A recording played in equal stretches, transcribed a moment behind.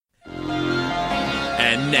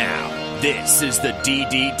And now, this is the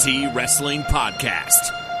DDT Wrestling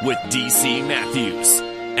Podcast with DC Matthews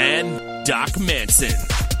and Doc Manson.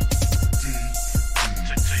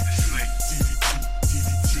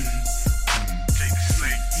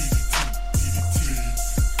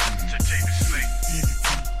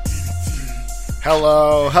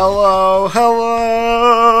 Hello, hello,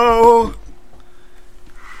 hello.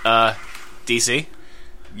 DC?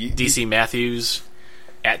 DC Matthews,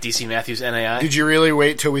 at DC Matthews NAI. Did you really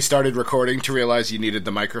wait till we started recording to realize you needed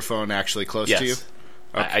the microphone actually close to you? Yes,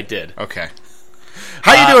 Okay. I did. Okay.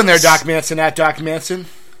 How you doing there, Doc Manson, at Doc Manson?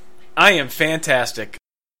 I am fantastic.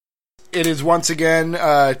 It is once again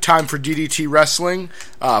time for DDT Wrestling,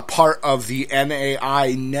 part of the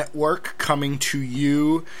NAI Network, coming to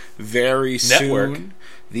you very Network? soon.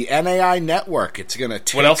 The NAI Network. It's going to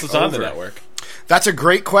take over. What else is on the network? That's a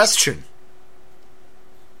great question.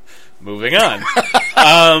 Moving on.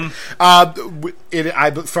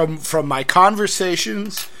 From my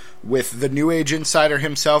conversations with the New Age Insider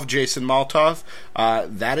himself, Jason Maltov,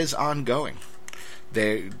 that is ongoing.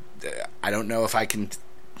 I don't know if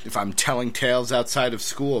I'm telling tales outside of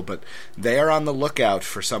school, but they are on the lookout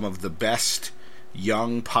for some of the best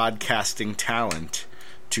young podcasting talent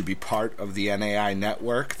to be part of the NAI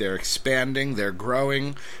network. They're expanding, they're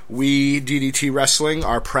growing. We, DDT Wrestling,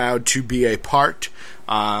 are proud to be a part,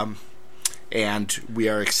 and we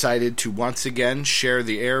are excited to once again share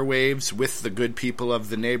the airwaves with the good people of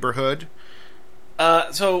the neighborhood.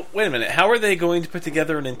 So, wait a minute. How are they going to put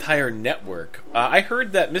together an entire network? I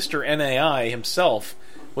heard that Mr. NAI himself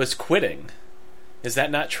was quitting. Is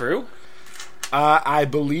that not true? I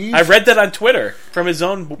believe I read that on Twitter from his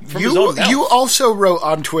own mouth. You also wrote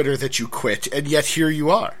on Twitter that you quit, and yet here you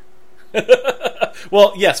are.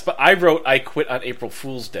 Well, yes, but I wrote I quit on April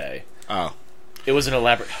Fool's Day. Oh. It was an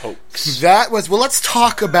elaborate hoax. That was let's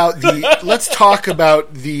talk about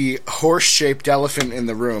the horse-shaped elephant in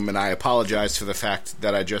the room, and I apologize for the fact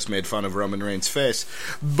that I just made fun of Roman Reigns' face.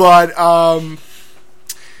 But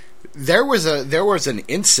there was an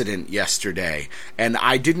incident yesterday, and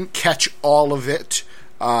I didn't catch all of it,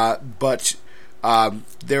 but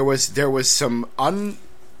there was some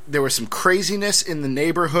craziness in the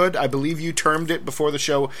neighborhood. I believe you termed it before the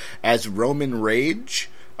show as Roman Rage.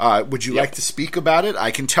 Would you like to speak about it? I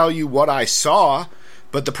can tell you what I saw,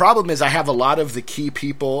 but the problem is I have a lot of the key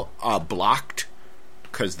people blocked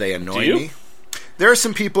because they annoy me. There are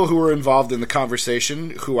some people who were involved in the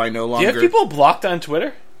conversation who I no longer... Do you have people blocked on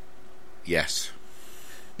Twitter? Yes.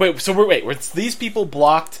 Were these people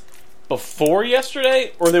blocked before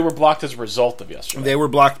yesterday, or they were blocked as a result of yesterday? They were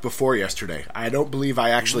blocked before yesterday. I don't believe I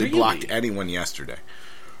actually blocked anyone yesterday.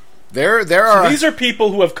 So these are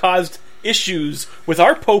people who have caused issues with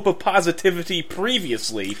our Pope of Positivity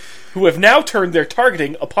previously, who have now turned their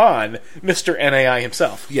targeting upon Mr. NAI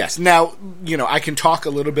himself. Yes. Now, I can talk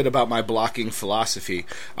a little bit about my blocking philosophy.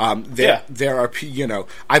 There are,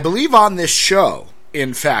 I believe on this show,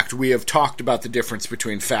 in fact, we have talked about the difference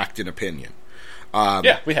between fact and opinion.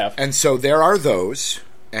 We have. And so there are those,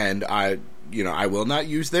 and I will not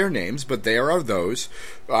use their names, but there are those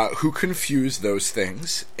who confuse those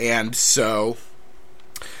things, and so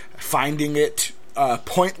finding it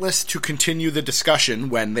pointless to continue the discussion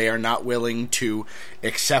when they are not willing to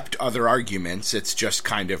accept other arguments. It's just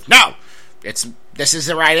kind of, no, this is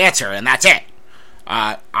the right answer, and that's it.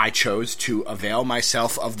 I chose to avail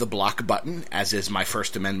myself of the block button, as is my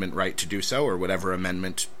First Amendment right to do so, or whatever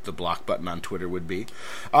amendment the block button on Twitter would be.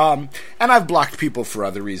 And I've blocked people for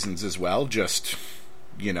other reasons as well, just,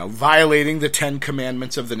 violating the 10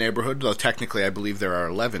 commandments of the neighborhood, though technically I believe there are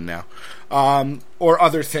 11 now, or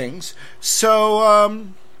other things. So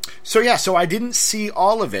I didn't see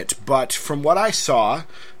all of it, but from what I saw,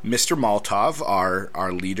 Mr. Maltov,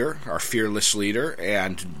 our leader, our fearless leader,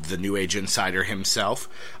 and the New Age Insider himself,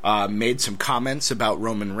 made some comments about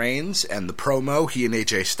Roman Reigns and the promo he and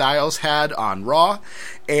AJ Styles had on Raw,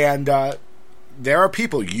 and there are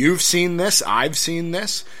people, you've seen this, I've seen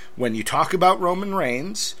this, when you talk about Roman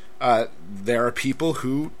Reigns, there are people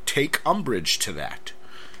who take umbrage to that.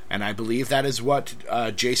 And I believe that is what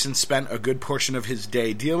Jason spent a good portion of his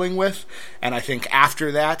day dealing with. And I think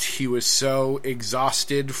after that, he was so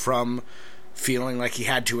exhausted from feeling like he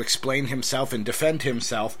had to explain himself and defend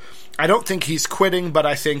himself. I don't think he's quitting, but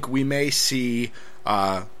I think we may see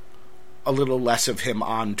a little less of him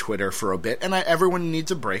on Twitter for a bit. And everyone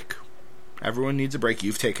needs a break. Everyone needs a break.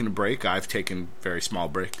 You've taken a break. I've taken very small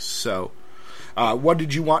breaks. So what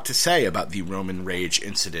did you want to say about the Roman Rage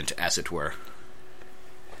incident, as it were?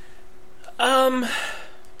 I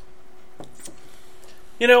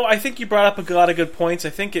think you brought up a lot of good points. I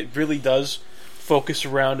think it really does focus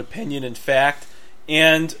around opinion and fact,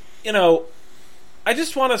 And, I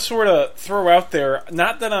just want to sort of throw out there,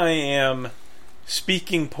 not that I am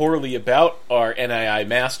speaking poorly about our NII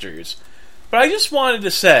masters, but I just wanted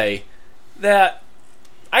to say that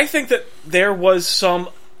I think that there was some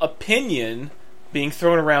opinion being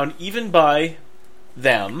thrown around, even by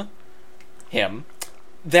him,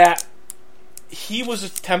 that he was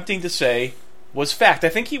attempting to say was fact. I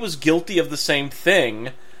think he was guilty of the same thing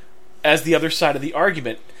as the other side of the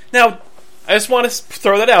argument. Now, I just want to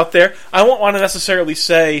throw that out there. I won't want to necessarily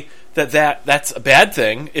say that's a bad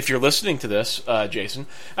thing if you're listening to this, Jason.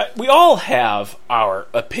 We all have our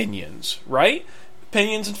opinions, right?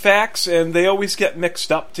 Opinions and facts, and they always get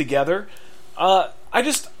mixed up together. I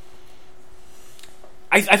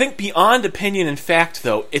think beyond opinion and fact,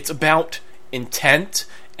 though, it's about intent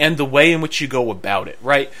and the way in which you go about it,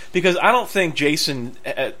 right? Because I don't think Jason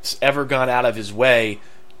has ever gone out of his way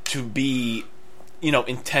to be,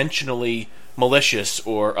 intentionally malicious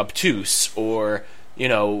or obtuse or,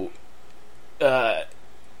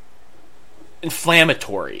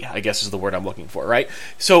 inflammatory, I guess is the word I'm looking for, right?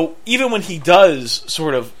 So even when he does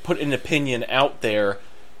sort of put an opinion out there,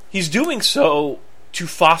 he's doing so to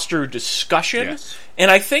foster discussion. Yes.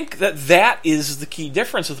 And I think that is the key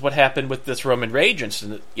difference with what happened with this Roman Rage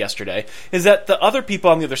incident yesterday, is that the other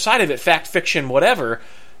people on the other side of it, fact, fiction, whatever,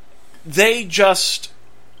 they just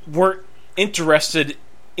weren't interested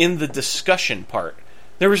in the discussion part.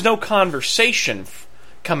 There was no conversation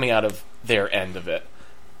coming out of their end of it.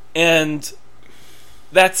 And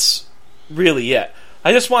that's really it.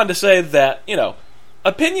 I just wanted to say that,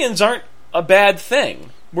 opinions aren't a bad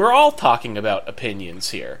thing. We're all talking about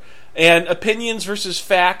opinions here. And opinions versus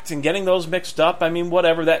fact and getting those mixed up,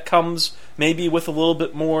 whatever, that comes maybe with a little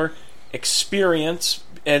bit more experience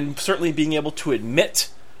and certainly being able to admit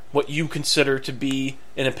what you consider to be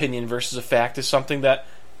an opinion versus a fact is something that,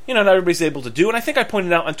 not everybody's able to do. And I think I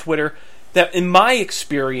pointed out on Twitter that in my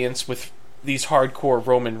experience with these hardcore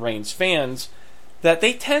Roman Reigns fans, that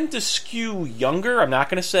they tend to skew younger. I'm not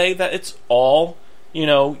going to say that it's all,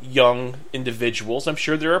 young individuals. I'm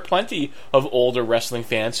sure there are plenty of older wrestling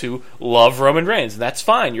fans who love Roman Reigns, and that's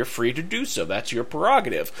fine. You're free to do so. That's your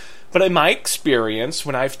prerogative. But in my experience,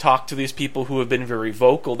 when I've talked to these people who have been very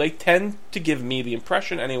vocal, they tend to give me the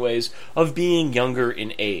impression, anyways, of being younger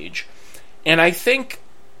in age. And I think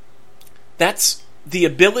that's the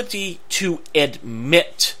ability to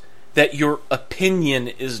admit that your opinion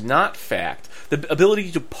is not fact. The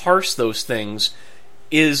ability to parse those things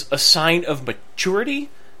is a sign of maturity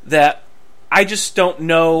that I just don't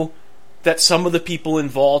know that some of the people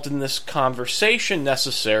involved in this conversation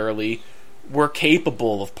necessarily were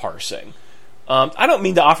capable of parsing. I don't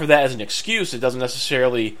mean to offer that as an excuse. It doesn't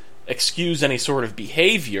necessarily excuse any sort of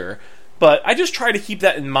behavior, but I just try to keep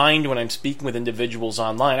that in mind when I'm speaking with individuals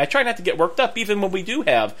online. I try not to get worked up even when we do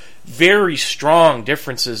have very strong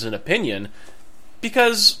differences in opinion,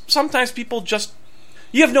 because sometimes people just...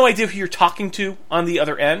 You have no idea who you're talking to on the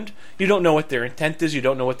other end. You don't know what their intent is. You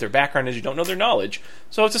don't know what their background is. You don't know their knowledge.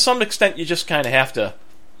 So to some extent, you just kind of have to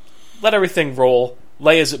let everything roll,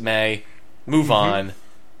 lay as it may, move on,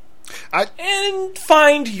 and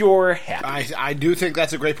find your happy. I do think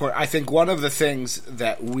that's a great point. I think one of the things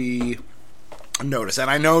that we notice, and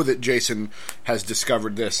I know that Jason has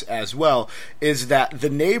discovered this as well, is that the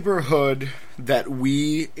neighborhood that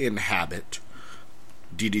we inhabit,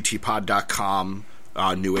 DDTpod.com,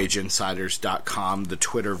 NewAgeInsiders.com, the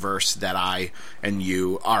Twitterverse that I and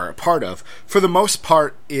you are a part of, for the most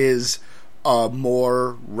part is a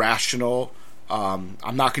more rational, I'm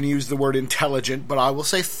not going to use the word intelligent, but I will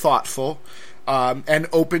say thoughtful, and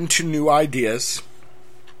open to new ideas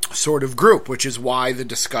sort of group, which is why the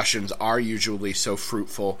discussions are usually so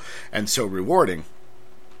fruitful and so rewarding.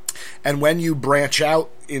 And when you branch out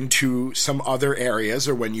into some other areas,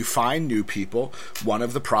 or when you find new people, one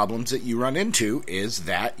of the problems that you run into is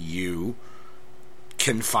that you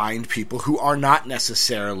can find people who are not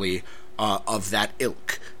necessarily of that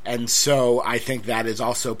ilk. And so I think that is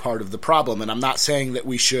also part of the problem. And I'm not saying that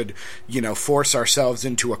we should, force ourselves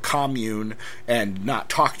into a commune and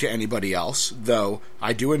not talk to anybody else, though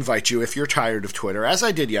I do invite you, if you're tired of Twitter, as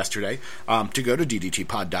I did yesterday, to go to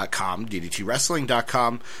DDTpod.com,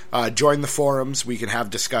 DDTwrestling.com, join the forums. We can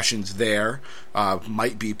have discussions there.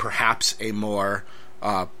 Might be perhaps a more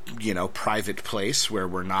private place where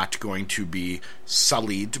we're not going to be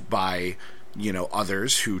sullied by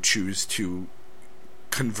others who choose to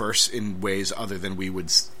converse in ways other than we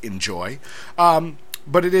would enjoy.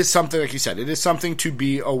 But it is something, like you said, it is something to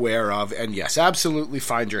be aware of. And yes, absolutely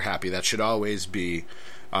find your happy. That should always be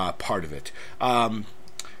part of it.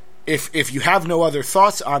 if you have no other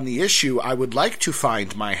thoughts on the issue, I would like to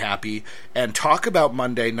find my happy and talk about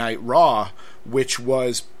Monday Night Raw, which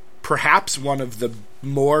was perhaps one of the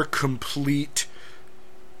more complete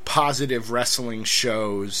positive wrestling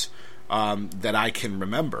shows that I can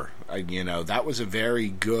remember. That was a very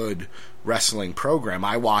good wrestling program.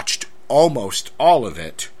 I watched almost all of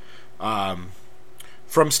it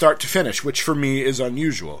from start to finish, which for me is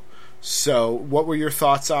unusual. So, what were your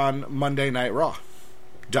thoughts on Monday Night Raw,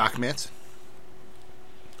 Doc Manson?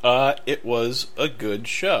 It was a good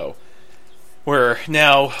show. We're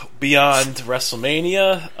now beyond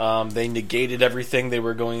WrestleMania. They negated everything they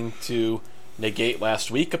were going to negate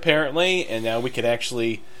last week, apparently, and now we could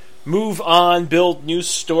actually move on, build new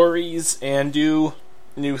stories, and do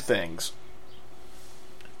new things.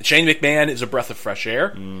 Shane McMahon is a breath of fresh air.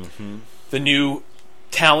 Mm-hmm. The new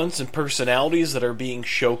talents and personalities that are being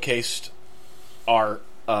showcased are,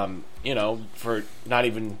 for not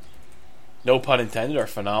even, no pun intended, are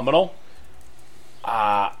phenomenal.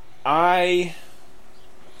 I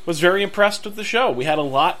was very impressed with the show. We had a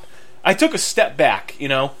lot. I took a step back,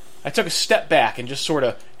 and just sort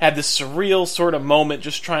of had this surreal sort of moment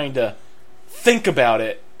just trying to think about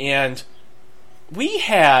it. And we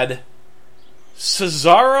had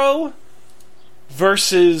Cesaro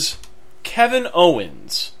versus Kevin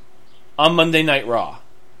Owens on Monday Night Raw.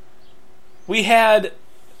 We had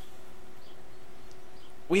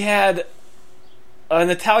Natalya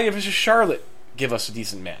versus Charlotte give us a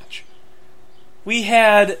decent match. We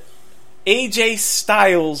had AJ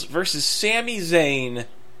Styles versus Sami Zayn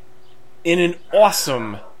in an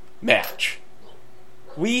awesome match.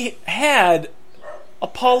 We had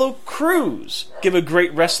Apollo Crews give a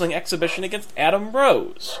great wrestling exhibition against Adam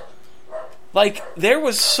Rose. There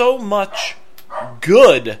was so much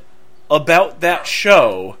good about that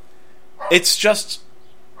show. It's just,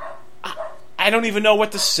 I don't even know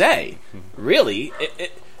what to say, really.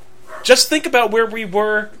 Just think about where we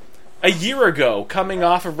were a year ago, coming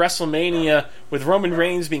off of WrestleMania with Roman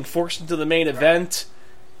Reigns being forced into the main event.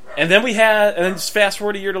 And then just fast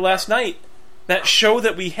forward a year to last night, that show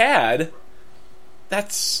that we had,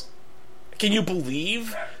 can you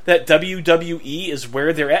believe that WWE is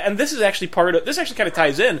where they're at? And this is actually this actually kind of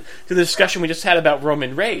ties in to the discussion we just had about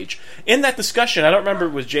Roman Reigns. In that discussion, I don't remember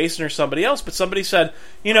if it was Jason or somebody else, but somebody said,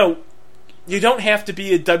 you don't have to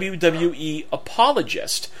be a WWE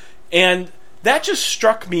apologist. And that just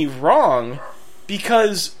struck me wrong,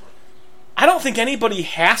 because I don't think anybody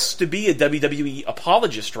has to be a WWE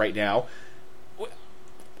apologist right now.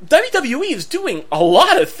 WWE is doing a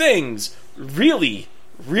lot of things really,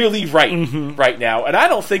 really right now, and I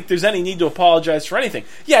don't think there's any need to apologize for anything.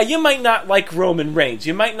 Yeah, you might not like Roman Reigns.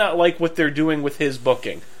 You might not like what they're doing with his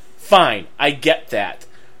booking. Fine, I get that.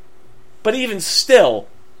 But even still,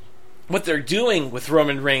 what they're doing with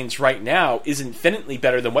Roman Reigns right now is infinitely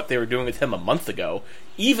better than what they were doing with him a month ago.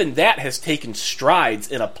 Even that has taken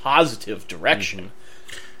strides in a positive direction.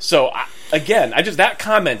 So, that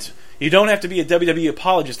comment, you don't have to be a WWE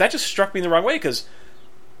apologist, that just struck me in the wrong way, because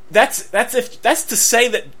that's to say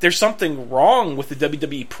that there's something wrong with the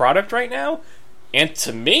WWE product right now. And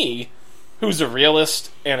to me, who's a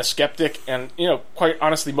realist and a skeptic and, quite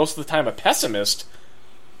honestly, most of the time a pessimist,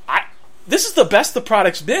 this is the best the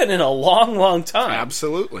product's been in a long, long time.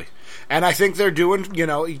 Absolutely. And I think they're doing,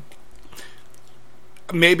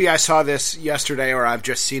 maybe I saw this yesterday or I've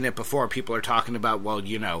just seen it before. People are talking about,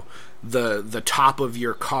 the top of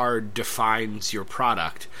your card defines your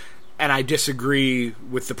product. And I disagree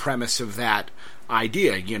with the premise of that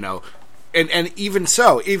idea, And even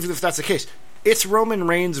so, even if that's the case, it's Roman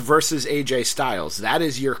Reigns versus AJ Styles. That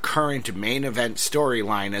is your current main event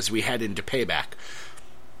storyline as we head into Payback.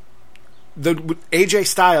 The AJ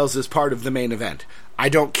Styles is part of the main event. I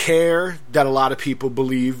don't care that a lot of people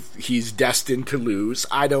believe he's destined to lose.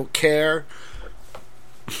 I don't care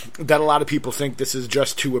that a lot of people think this is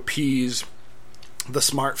just to appease the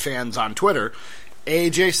smart fans on Twitter.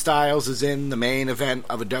 AJ Styles is in the main event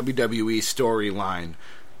of a WWE storyline.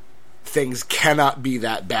 Things cannot be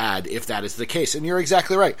that bad if that is the case. And you're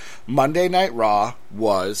exactly right. Monday Night Raw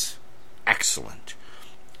was excellent.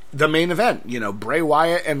 The main event, Bray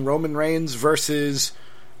Wyatt and Roman Reigns versus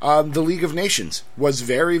the League of Nations was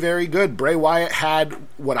very, very good. Bray Wyatt had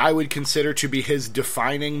what I would consider to be his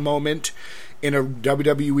defining moment in a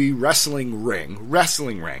WWE wrestling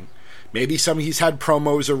ring. Maybe he's had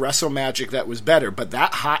promos or Wrestle Magic that was better, but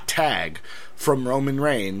that hot tag from Roman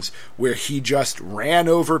Reigns where he just ran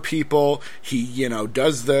over people, he,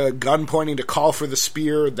 does the gun pointing to call for the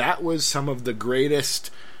spear, that was some of the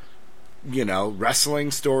greatest,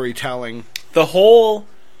 wrestling storytelling. The whole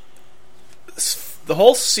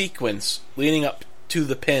sequence leading up to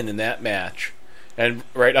the pin in that match, and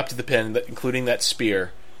right up to the pin, including that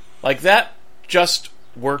spear, like that just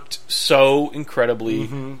worked so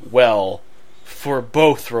incredibly well for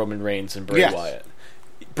both Roman Reigns and Bray Wyatt.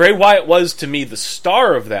 Bray Wyatt was, to me, the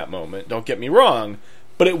star of that moment, don't get me wrong,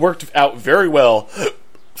 but it worked out very well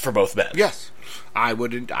for both men. Yes. I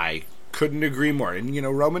couldn't agree more. And,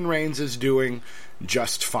 Roman Reigns is doing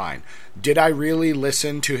just fine. Did I really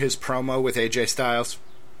listen to his promo with AJ Styles?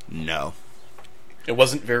 No. It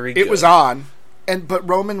wasn't very good. It was on. But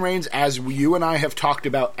Roman Reigns, as you and I have talked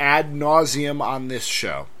about ad nauseum on this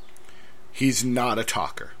show, he's not a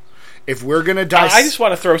talker. If we're going to I just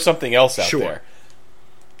want to throw something else out there.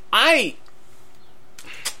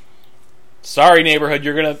 Sorry, neighborhood,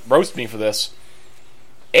 you're going to roast me for this.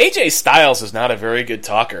 AJ Styles is not a very good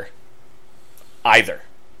talker. Either.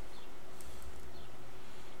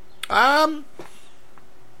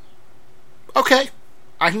 Okay.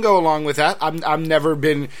 I can go along with that. I've never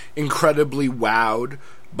been incredibly wowed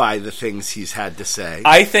by the things he's had to say.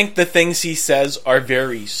 I think the things he says are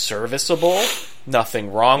very serviceable.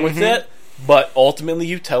 Nothing wrong with it. But ultimately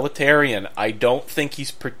utilitarian. I don't think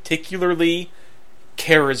he's particularly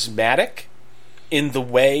charismatic in the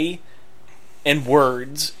way and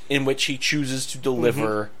words in which he chooses to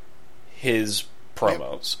deliver his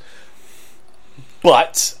promos.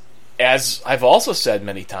 But, as I've also said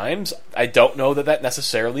many times, I don't know that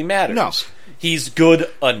necessarily matters. No. He's good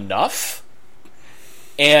enough,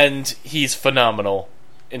 and he's phenomenal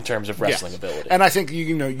in terms of wrestling ability. And I think,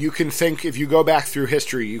 you can think, if you go back through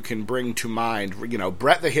history, you can bring to mind,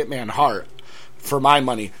 Bret the Hitman Hart, for my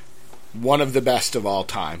money, one of the best of all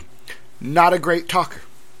time. Not a great talker.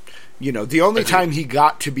 The only time he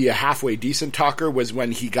got to be a halfway decent talker was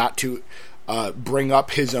when he got to bring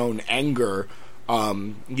up his own anger,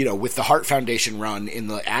 with the Hart Foundation run in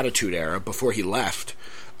the Attitude Era before he left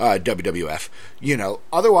WWF.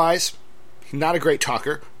 Otherwise, not a great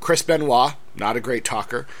talker. Chris Benoit, not a great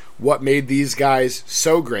talker. What made these guys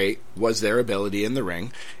so great was their ability in the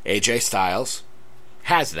ring. AJ Styles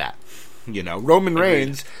has that. Roman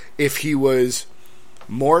Reigns, if he was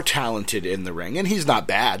more talented in the ring, and he's not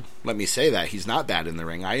bad, let me say that, he's not bad in the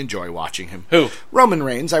ring. I enjoy watching him. Who? Roman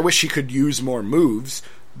Reigns. I wish he could use more moves,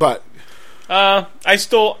 but...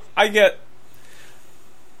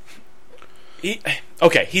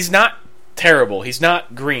 he's not terrible. He's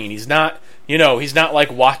not green. He's not, he's not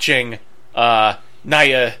like watching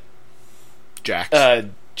Nia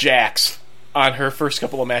Jax on her first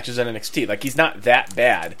couple of matches in NXT. Like, he's not that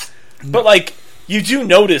bad. But, like, you do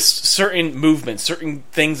notice certain movements, certain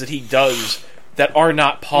things that he does that are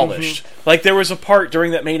not polished. Like, there was a part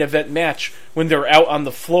during that main event match when they were out on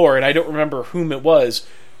the floor, and I don't remember whom it was.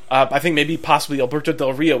 I think maybe possibly Alberto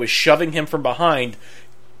Del Rio is shoving him from behind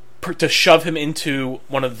to shove him into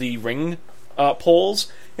one of the ring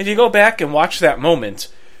poles. If you go back and watch that moment,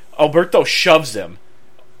 Alberto shoves him.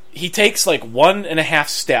 He takes like 1.5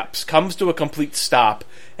 steps, comes to a complete stop,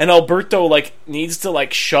 and Alberto needs to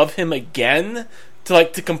shove him again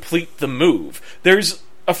to complete the move. There's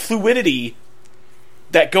a fluidity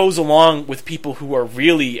that goes along with people who are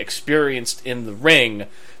really experienced in the ring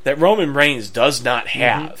that Roman Reigns does not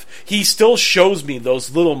have. He still shows me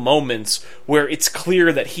those little moments where it's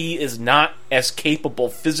clear that he is not as capable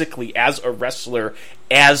physically as a wrestler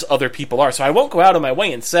as other people are. So I won't go out of my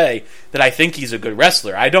way and say that I think he's a good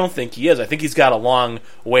wrestler. I don't think he is. I think he's got a long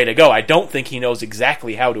way to go. I don't think he knows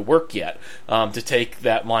exactly how to work yet, to take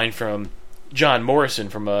that line from John Morrison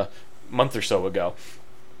from a month or so ago.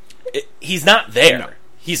 He's not there. No.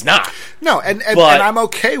 He's not. No, and I'm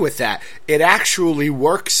okay with that. It actually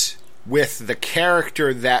works with the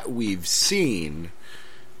character that we've seen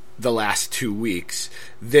the last 2 weeks.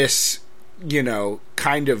 This,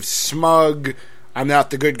 kind of smug, I'm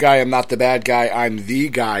not the good guy, I'm not the bad guy, I'm the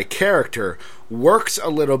guy character works a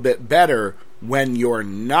little bit better when you're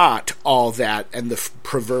not all that and the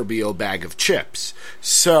proverbial bag of chips.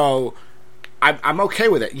 So I'm okay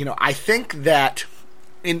with it. I think that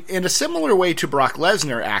in a similar way to Brock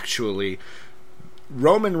Lesnar, actually,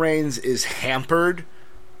 Roman Reigns is hampered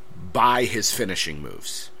by his finishing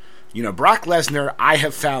moves. Brock Lesnar, I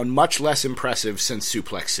have found much less impressive since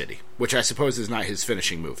Suplex City, which I suppose is not his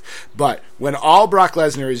finishing move. But when all Brock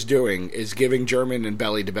Lesnar is doing is giving German and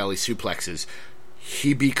belly-to-belly suplexes,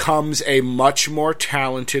 he becomes a much more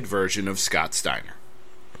talented version of Scott Steiner.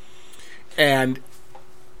 And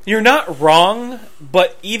you're not wrong,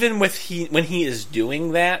 but even when he is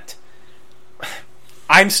doing that,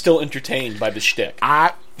 I'm still entertained by the shtick.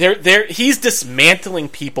 He's dismantling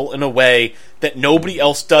people in a way that nobody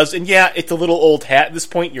else does, and yeah, it's a little old hat at this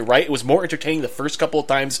point, you're right, it was more entertaining the first couple of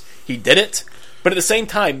times he did it, but at the same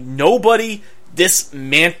time, nobody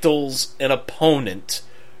dismantles an opponent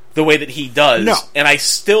the way that he does. No. And I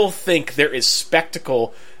still think there is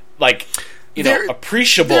spectacle, like,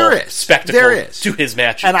 appreciable spectacle to his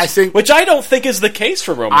matches. And I think, which I don't think is the case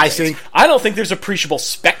for Roman Reigns. I don't think there's appreciable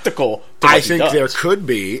spectacle to what he does. There could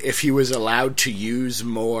be if he was allowed to use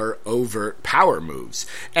more overt power moves.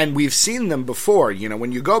 And we've seen them before.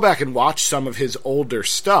 When you go back and watch some of his older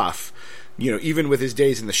stuff, even with his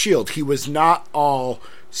days in the Shield, he was not all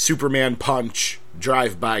Superman punch,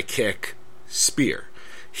 drive-by kick, spear.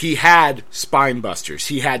 He had spine busters.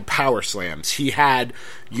 He had power slams. He had,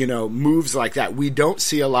 moves like that. We don't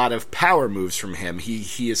see a lot of power moves from him.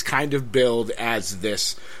 He is kind of billed as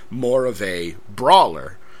this more of a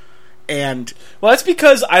brawler. And that's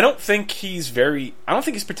because I don't think he's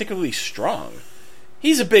particularly strong.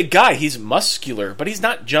 He's a big guy. He's muscular, but he's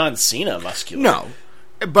not John Cena muscular. No.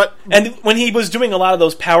 And when he was doing a lot of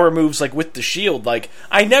those power moves, like with the Shield, like,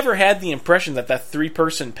 I never had the impression that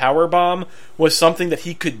 3-person power bomb was something that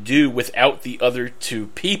he could do without the other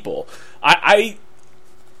two people. I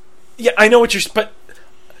know what you're, but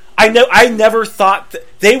I never thought that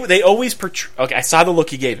they always portray. Okay, I saw the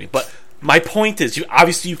look he gave me, but my point is,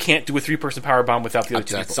 you can't do a 3-person power bomb without the other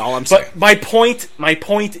two people. That's all I'm saying. But my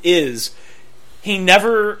point is, he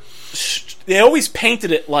never. They always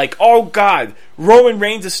painted it like, oh God, Roman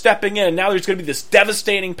Reigns is stepping in, and now there's going to be this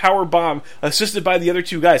devastating power bomb assisted by the other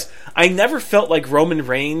two guys. I never felt like Roman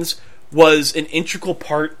Reigns was an integral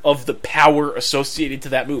part of the power associated to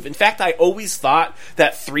that move. In fact, I always thought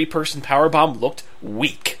that 3-person power bomb looked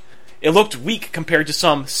weak. It looked weak compared to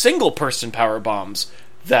some single-person power bombs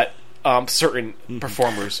that certain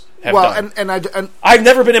performers have done. And I've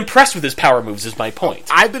never been impressed with his power moves, is my point.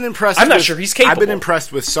 I've been impressed. I'm not sure he's capable. I've been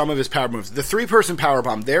impressed with some of his power moves. The 3-person power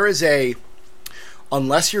bomb, there is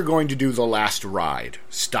unless you're going to do the Last Ride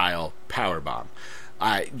style power bomb,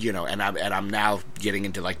 and I'm now getting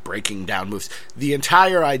into like breaking down moves. The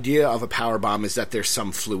entire idea of a power bomb is that there's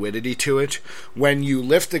some fluidity to it. When you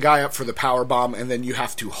lift the guy up for the power bomb and then you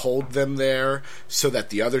have to hold them there so that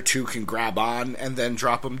the other two can grab on and then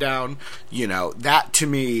drop them down, that to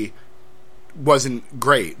me wasn't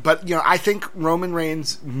great. But I think Roman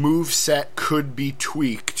Reigns' moveset could be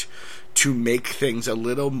tweaked to make things a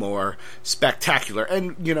little more spectacular.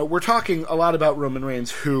 And we're talking a lot about Roman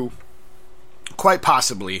Reigns, who quite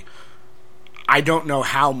possibly, I don't know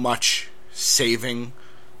how much saving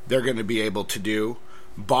they're going to be able to do,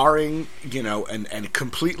 barring, and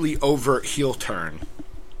completely overt heel turn.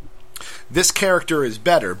 This character is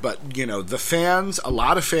better, but, a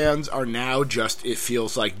lot of fans are now just, it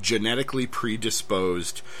feels like, genetically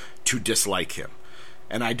predisposed to dislike him.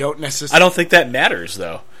 And I don't necessarily... I don't think that matters,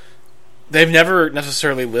 though. They've never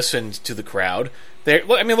necessarily listened to the crowd.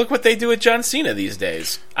 Look what they do with John Cena these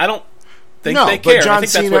days. I don't think they care. I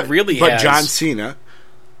think that's what really has. But John Cena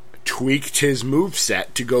tweaked his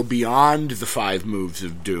moveset to go beyond the 5 moves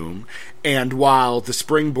of doom, and while the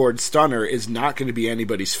springboard stunner is not going to be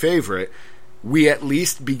anybody's favorite, we at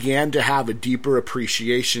least began to have a deeper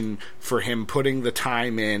appreciation for him putting the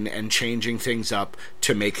time in and changing things up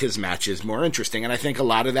to make his matches more interesting. And I think a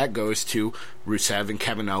lot of that goes to Rusev and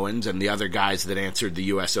Kevin Owens and the other guys that answered the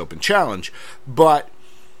U.S. Open Challenge. But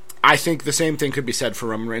I think the same thing could be said for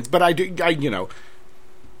Roman Reigns. But I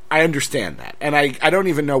understand that. And I don't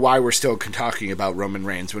even know why we're still talking about Roman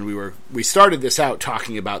Reigns when we started this out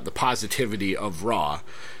talking about the positivity of Raw.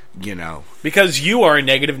 Because you are a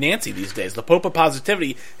negative Nancy these days. The Pope of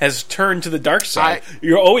positivity has turned to the dark side.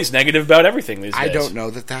 You're always negative about everything these days. I don't know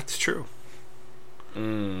that that's true.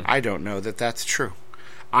 I don't know that that's true.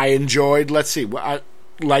 I enjoyed,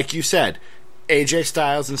 like you said, AJ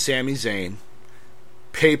Styles and Sami Zayn,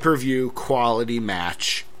 pay-per-view quality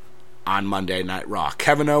match on Monday Night Raw.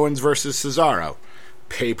 Kevin Owens versus Cesaro,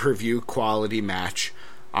 pay-per-view quality match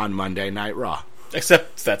on Monday Night Raw.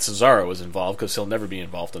 Except that Cesaro was involved, because he'll never be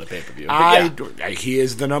involved in a pay-per-view. He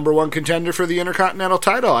is the number 1 contender for the Intercontinental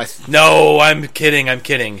title. No, I'm kidding.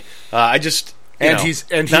 He's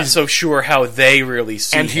not so sure how they really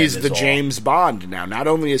see him. And he's the James Bond now. Not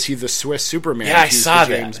only is he the Swiss Superman, he's the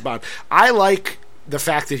James Bond. I like the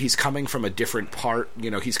fact that he's coming from a different part.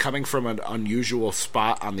 He's coming from an unusual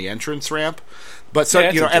spot on the entrance ramp. But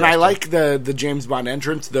and I like the James Bond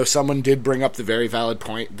entrance, though someone did bring up the very valid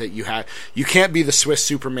point that you can't be the Swiss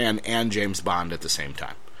Superman and James Bond at the same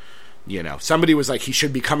time. Somebody was like, he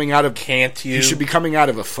should be coming out of... Can't you? He should be coming out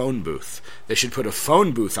of a phone booth. They should put a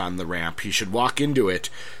phone booth on the ramp. He should walk into it,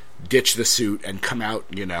 ditch the suit, and come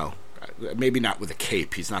out, maybe not with a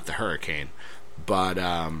cape. He's not the Hurricane. But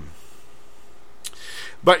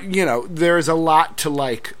there's a lot to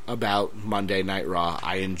like about Monday Night Raw.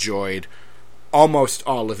 I enjoyed almost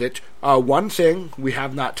all of it. One thing we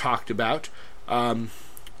have not talked about,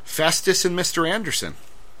 Festus and Mr. Anderson.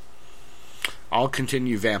 I'll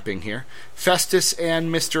continue vamping here. Festus and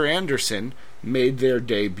Mr. Anderson made their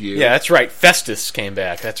debut. Yeah, that's right. Festus came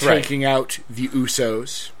back. That's right. Taking out the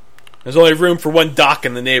Usos. There's only room for one Doc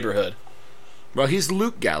in the neighborhood. Well, he's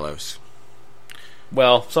Luke Gallows.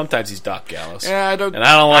 Well, sometimes he's Doc Gallows. Yeah, I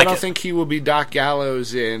don't think he will be Doc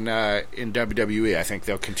Gallows in WWE. I think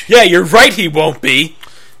they'll continue. Yeah, you're right. He won't be.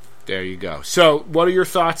 There you go. So, what are your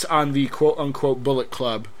thoughts on the quote-unquote Bullet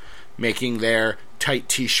Club making their tight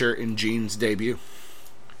T-shirt and jeans debut?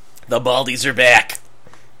 The Baldies are back.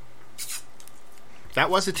 That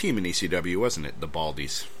was a team in ECW, wasn't it? The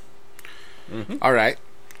Baldies. Mm-hmm. All right.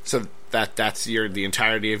 So that's the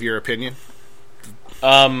entirety of your opinion?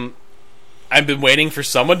 I've been waiting for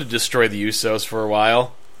someone to destroy the Usos for a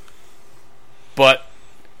while, but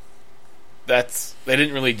they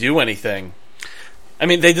didn't really do anything. I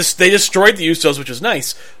mean, they destroyed the Usos, which was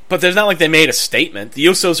nice, but there's not like they made a statement. The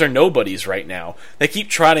Usos are nobodies right now. They keep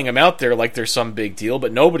trotting them out there like they're some big deal,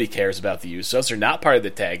 but nobody cares about the Usos. They're not part of the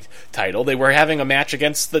tag title. They were having a match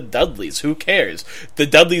against the Dudleys. Who cares? The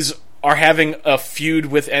Dudleys are having a feud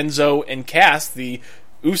with Enzo and Cass. The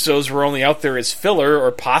Usos were only out there as filler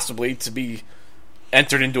or possibly to be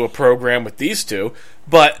entered into a program with these two,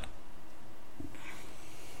 but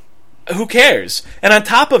who cares? And on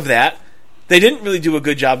top of that, they didn't really do a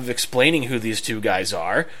good job of explaining who these two guys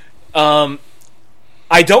are.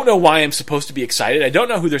 I don't know why I'm supposed to be excited. I don't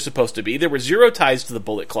know who they're supposed to be. There were zero ties to the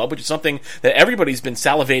Bullet Club, which is something that everybody's been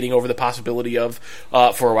salivating over the possibility of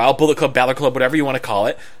for a while. Bullet Club, Balor Club, whatever you want to call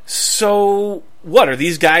it. So, what? Are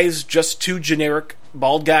these guys just two generic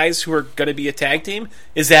bald guys who are going to be a tag team?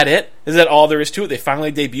 Is that it? Is that all there is to it? They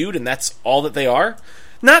finally debuted, and that's all that they are?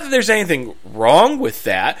 Not that there's anything wrong with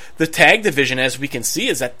that. The tag division, as we can see,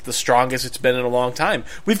 is at the strongest it's been in a long time.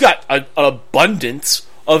 We've got an abundance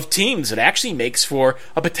of teams. It actually makes for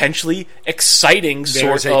a potentially exciting There's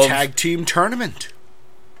sort of a tag team tournament.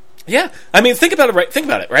 Yeah, I mean, think about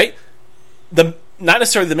it, right? Not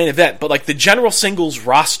necessarily the main event, but like the general singles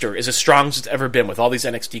roster is as strong as it's ever been with all these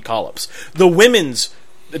NXT call-ups. The women's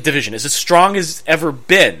division is as strong as it's ever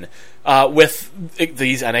been with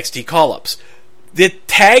these NXT call-ups. The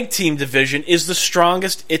tag team division is the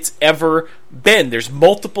strongest it's ever been. There's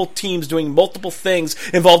multiple teams doing multiple things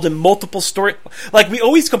involved in multiple stories. Like, we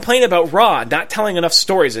always complain about Raw not telling enough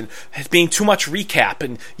stories and being too much recap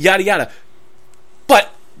and yada yada.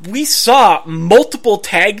 But we saw multiple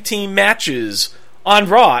tag team matches on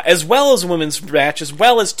Raw, as well as a women's match, as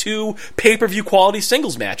well as 2 pay-per-view quality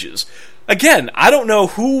singles matches. Again, I don't know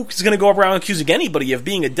who's going to go around accusing anybody of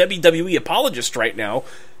being a WWE apologist right now,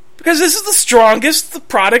 because this is the strongest the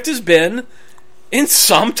product has been in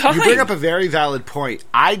some time. You bring up a very valid point.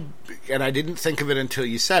 I didn't think of it until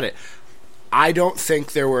you said it. I don't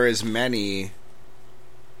think there were as many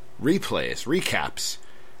recaps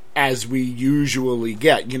as we usually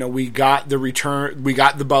get. You know, we got the return, we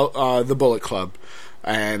got the Bullet Club,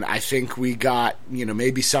 and I think we got, you know,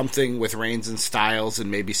 maybe something with Reigns and Styles,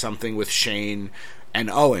 and maybe something with Shane and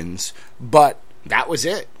Owens, but that was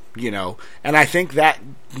it. You know, and I think that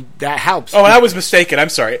helps. Oh, I was mistaken. I'm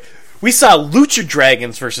sorry. We saw Lucha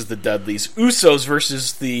Dragons versus the Dudleys, Usos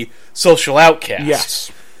versus the Social Outcasts.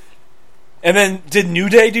 Yes. And then, did New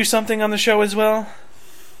Day do something on the show as well?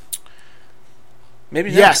 Maybe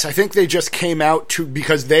not. Yes, I think they just came out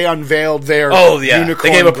because they unveiled their unicorn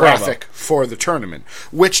they gave a graphic promo for the tournament,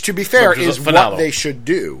 which, to be fair, is what they should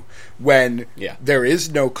do. When there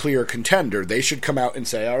is no clear contender, they should come out and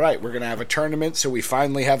say, all right, we're going to have a tournament, so we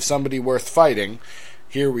finally have somebody worth fighting.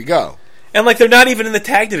 Here we go. And, like, they're not even in the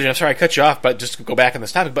tag division. I'm sorry I cut you off, but just to go back on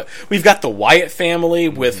this topic. But we've got the Wyatt family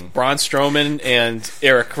with Braun Strowman and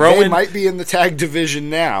Eric Rowan. They might be in the tag division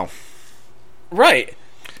now. Right.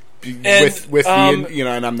 With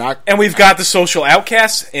and I'm not... And we've got the Social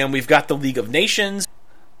Outcasts, and we've got the League of Nations.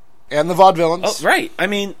 And the Vaudevillains. Oh, right. I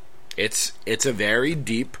mean... It's a very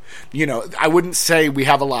deep, you know, I wouldn't say we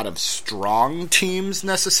have a lot of strong teams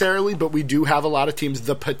necessarily, but we do have a lot of teams.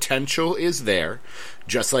 The potential is there,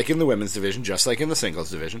 just like in the women's division, just like in the singles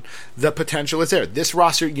division. The potential is there. This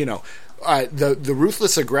roster, you know, the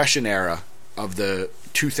Ruthless Aggression era of the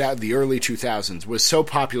early 2000s was so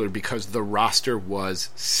popular because the roster was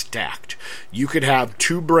stacked. You could have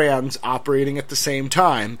 2 brands operating at the same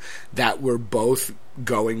time that were both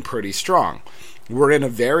going pretty strong. We're in a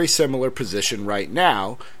very similar position right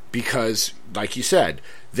now because, like you said,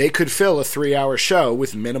 they could fill a 3-hour show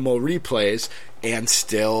with minimal replays and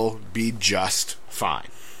still be just fine.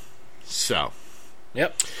 So,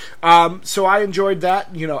 yep. So I enjoyed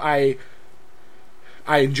that. You know, I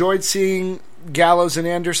enjoyed seeing Gallows and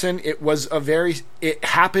Anderson, it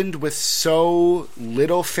happened with so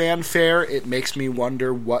little fanfare, it makes me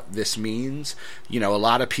wonder what this means. A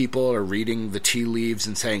lot of people are reading the tea leaves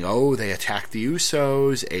and saying, oh, they attacked the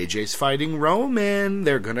Usos, AJ's fighting Roman,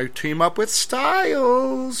 they're going to team up with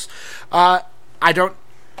Styles.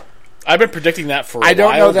 I've been predicting that for a while. I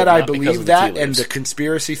don't know that I not because believe of the that, tea and leaves. the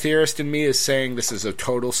conspiracy theorist in me is saying this is a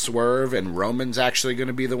total swerve, and Roman's actually going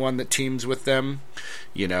to be the one that teams with them.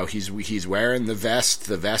 He's wearing the vest.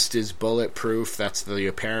 The vest is bulletproof. That's the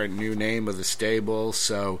apparent new name of the stable,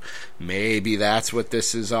 so maybe that's what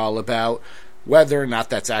this is all about. Whether or not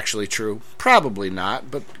that's actually true, probably not,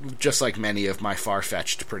 but just like many of my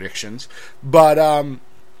far-fetched predictions. But, I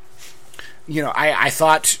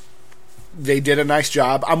thought they did a nice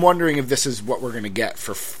job. I'm wondering if this is what we're going to get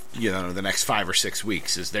for, the next 5 or 6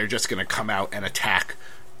 weeks, is they're just going to come out and attack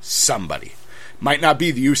somebody. Might not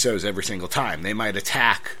be the Usos every single time. They might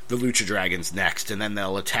attack the Lucha Dragons next, and then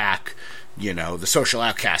they'll attack, the Social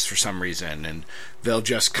Outcasts for some reason, and they'll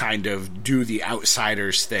just kind of do the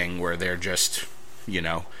Outsiders thing where they're just,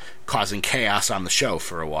 causing chaos on the show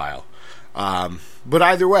for a while. But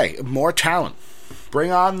either way, more talent.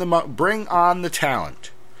 Bring on the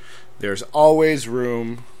talent. There's always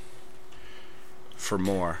room for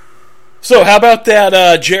more. So, how about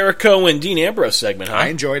that Jericho and Dean Ambrose segment, huh? I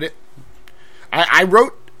enjoyed it. I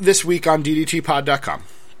wrote this week on DDTpod.com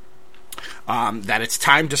that it's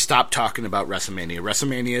time to stop talking about WrestleMania.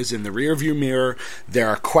 WrestleMania is in the rearview mirror. There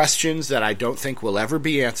are questions that I don't think will ever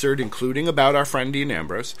be answered, including about our friend Dean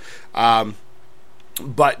Ambrose. But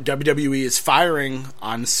WWE is firing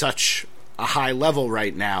on such a high level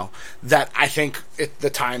right now that I think the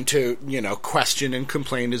time to, question and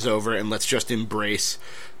complain is over, and let's just embrace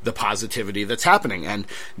the positivity that's happening. And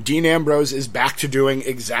Dean Ambrose is back to doing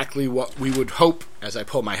exactly what we would hope, as I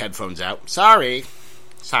pull my headphones out. Sorry.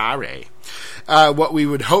 What we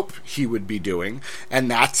would hope he would be doing, and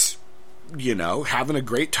that's, having a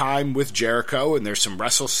great time with Jericho, and there's some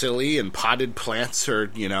Wrestle Silly and potted plants are,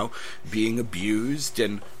 being abused,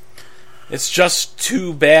 and it's just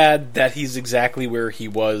too bad that he's exactly where he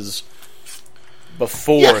was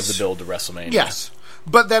before the build to WrestleMania. Yes.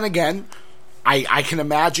 But then again, I can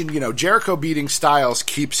imagine, Jericho beating Styles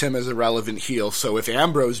keeps him as a relevant heel, so if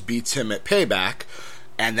Ambrose beats him at Payback,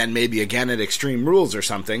 and then maybe again at Extreme Rules or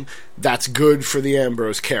something, that's good for the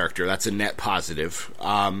Ambrose character. That's a net positive.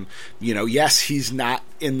 Yes, he's not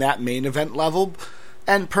in that main event level,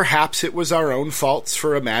 and perhaps it was our own faults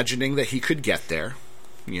for imagining that he could get there.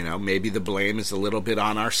 Maybe the blame is a little bit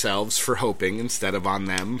on ourselves for hoping instead of on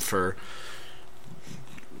them for...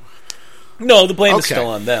 No, the blame is still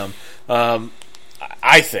on them.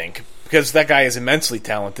 I think, because that guy is immensely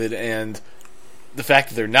talented, and the fact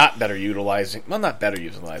that they're not better utilizing... Well, not better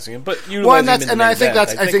utilizing him, but utilizing him in the main event,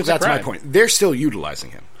 I think that's my point. They're still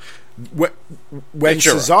utilizing him. When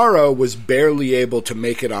Cesaro was barely able to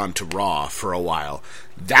make it onto Raw for a while,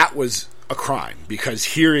 that was a crime, because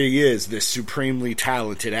here he is, this supremely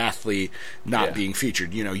talented athlete not being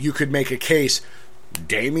featured. You could make a case,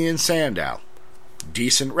 Damian Sandow,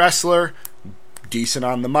 decent wrestler, decent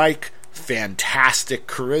on the mic, fantastic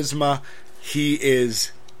charisma. He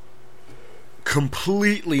is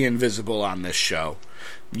completely invisible on this show.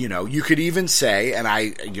 You could even say, and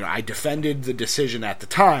I defended the decision at the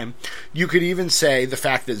time, you could even say the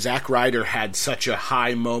fact that Zack Ryder had such a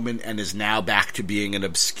high moment and is now back to being an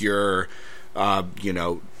obscure,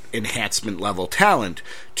 enhancement level talent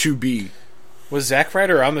to be... Was Zack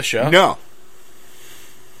Ryder on the show? No.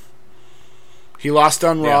 He lost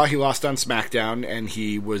on Raw, he lost on SmackDown, and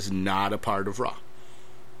he was not a part of Raw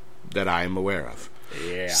that I am aware of.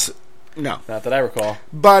 Yeah. No. Not that I recall.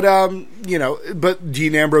 But, but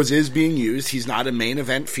Dean Ambrose is being used. He's not a main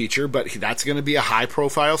event feature, but that's going to be a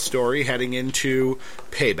high-profile story heading into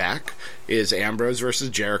Payback, is Ambrose versus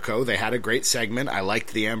Jericho. They had a great segment. I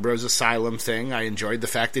liked the Ambrose Asylum thing. I enjoyed the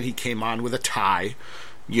fact that he came on with a tie.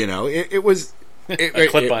 It was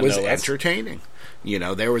entertaining.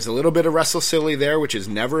 There was a little bit of Wrestle Silly there, which is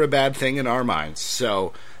never a bad thing in our minds.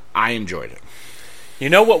 So, I enjoyed it. You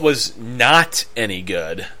know what was not any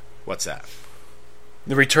good? What's that?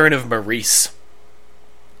 The return of Maurice.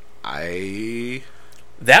 That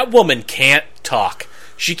woman can't talk.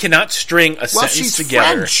 She cannot string a sentence she's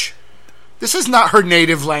together. French. This is not her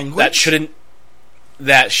native language.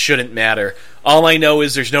 That shouldn't matter. All I know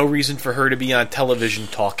is there's no reason for her to be on television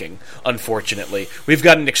talking, unfortunately. We've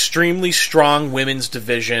got an extremely strong women's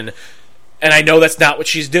division, and I know that's not what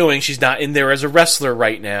she's doing. She's not in there as a wrestler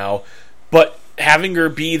right now, but having her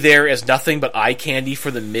be there as nothing but eye candy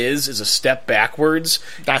for The Miz is a step backwards.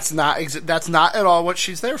 That's not at all what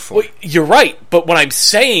she's there for. Well, you're right, but what I'm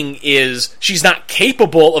saying is she's not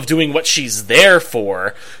capable of doing what she's there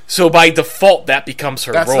for, so by default that becomes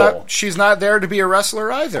her role. She's not there to be a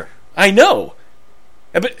wrestler either. I know.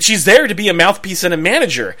 But she's there to be a mouthpiece and a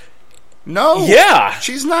manager. No. Yeah.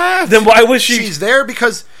 She's not. Then why was she... She's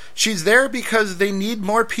there because they need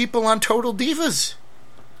more people on Total Divas.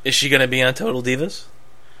 Is she going to be on Total Divas?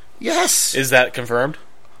 Yes. Is that confirmed?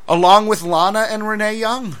 Along with Lana and Renee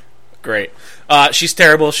Young. Great. She's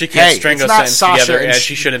terrible. She can't string us together, and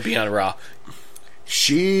she shouldn't be on Raw.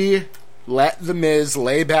 She let The Miz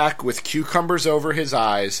lay back with cucumbers over his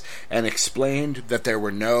eyes and explained that there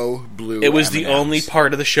were no blue It was M&Ms. the only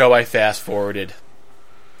part of the show I fast-forwarded.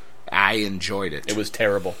 I enjoyed it. It was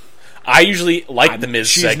terrible. I usually like The Miz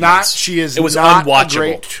segments. It was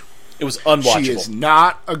unwatchable. It was unwatchable. She is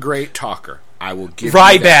not a great talker. I will give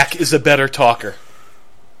Ryback you that. is a better talker.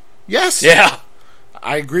 Yes. Yeah.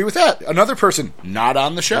 I agree with that. Another person not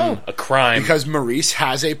on the show. A crime. Because Maurice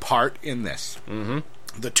has a part in this. Mm-hmm.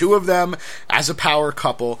 The two of them, as a power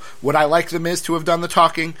couple, would I like The Miz to have done the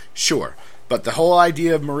talking? Sure. But the whole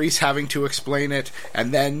idea of Maurice having to explain it,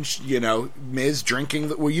 and then, Miz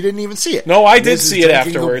drinking... Well, you didn't even see it. No, I did see it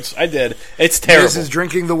afterwards. I did. It's terrible. Miz is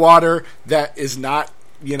drinking the water that is not,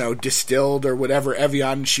 distilled or whatever,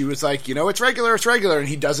 Evian. And she was like, it's regular. And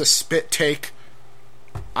he does a spit take.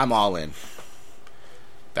 I'm all in.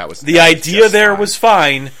 The idea there was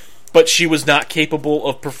fine, but she was not capable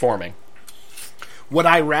of performing. Would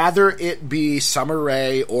I rather it be Summer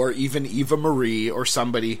Rae or even Eva Marie or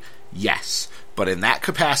somebody? Yes. But in that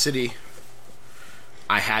capacity,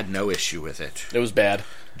 I had no issue with it. It was bad.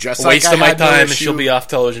 Just a waste like of my had time, no and issue, she'll be off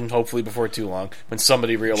television hopefully before too long when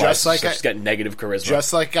somebody realizes she's got negative charisma.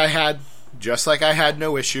 Just like I had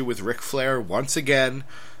no issue with Ric Flair once again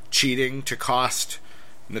cheating to cost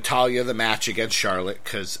Natalya the match against Charlotte,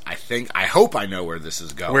 because I hope I know where this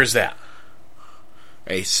is going. Where's that?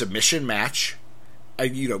 A submission match.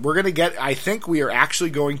 We're going to get... I think we are actually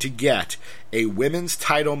going to get a women's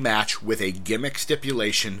title match with a gimmick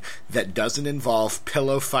stipulation that doesn't involve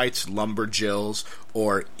pillow fights, lumberjills,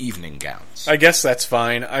 or evening gowns. I guess that's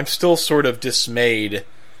fine. I'm still sort of dismayed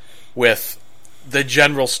with the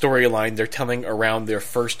general storyline they're telling around their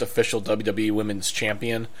first official WWE Women's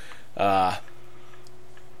Champion. But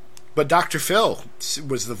Dr. Phil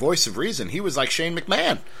was the voice of reason. He was like Shane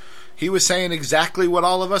McMahon. He was saying exactly what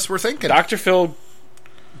all of us were thinking. Dr. Phil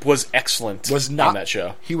was excellent on that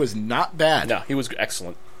show. He was not bad. No, he was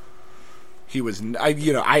excellent. He was...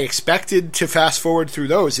 I expected to fast forward through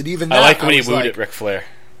those, and even that... I like when he wooed at Ric Flair.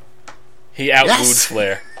 He out-wooed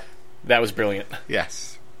Flair. That was brilliant.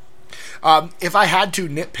 Yes. If I had to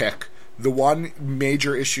nitpick, the one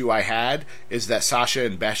major issue I had is that Sasha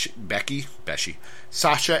and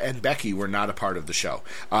Sasha and Becky were not a part of the show.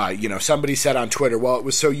 Somebody said on Twitter, well, it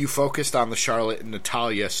was so you focused on the Charlotte and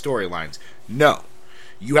Natalya storylines. No.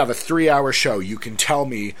 You have a 3-hour show. You can tell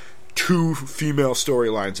me 2 female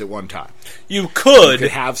storylines at one time. You could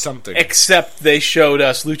have something. Except they showed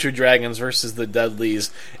us Lucha Dragons versus the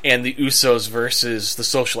Dudleys and the Usos versus the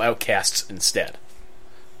Social Outcasts instead.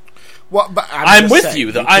 Well, but I'm with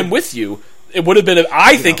you. I'm with you. It would have been.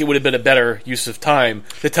 I think it would have been a better use of time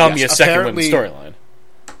to tell me a second women's storyline.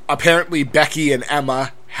 Apparently, Becky and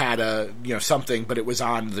Emma had a something, but it was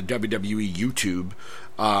on the WWE YouTube.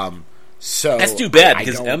 So that's too bad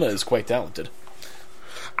because Emma is quite talented.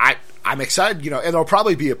 I'm excited. It'll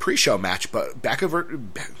probably be a pre-show match, but Becca.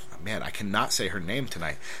 Man, I cannot say her name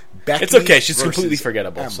tonight. Becky. It's okay. She's completely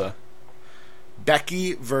forgettable. Emma. So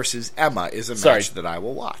Becky versus Emma is a match that I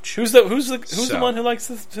will watch. Who's the one who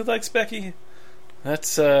likes Becky?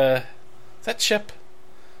 That's is that Chip?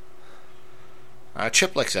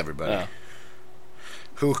 Chip likes everybody. Oh.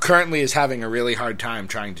 Who currently is having a really hard time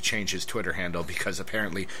trying to change his Twitter handle because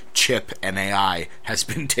apparently Chip NAI has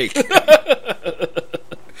been taken.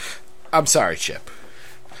 I'm sorry, Chip.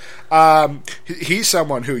 He's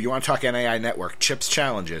someone who, you want to talk NAI Network, Chip's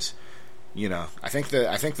challenges. I think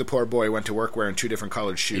the poor boy went to work wearing 2 different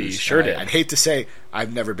colored shoes. He sure did. I'd hate to say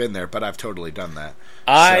I've never been there, but I've totally done that.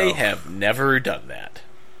 I have never done that.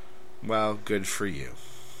 Well, good for you.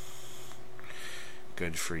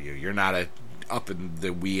 Good for you. You're not up in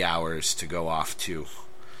the wee hours to go off to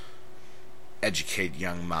educate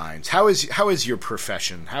young minds. How is your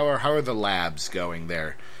profession? How are the labs going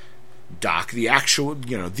there, Doc? The actual,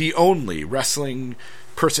 the only wrestling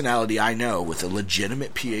personality I know with a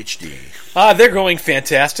legitimate PhD. They're going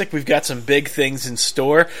fantastic. We've got some big things in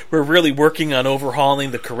store. We're really working on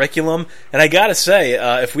overhauling the curriculum. And I gotta say,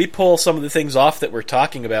 if we pull some of the things off that we're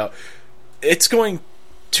talking about, it's going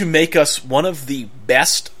to make us one of the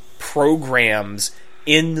best programs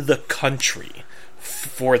in the country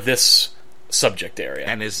for this subject area.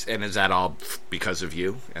 And is that all because of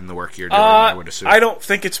you and the work you're doing, I would assume? I don't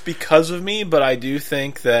think it's because of me, but I do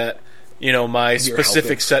think that, my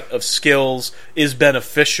specific set of skills is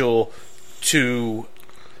beneficial to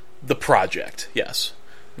the project, yes.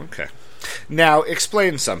 Okay. Now,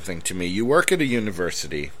 explain something to me. You work at a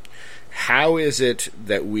university. How is it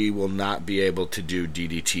that we will not be able to do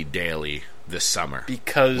DDT daily this summer?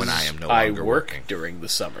 Because when I am no longer work working during the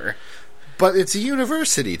summer. But it's a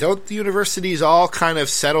university. Don't the universities all kind of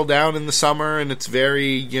settle down in the summer and it's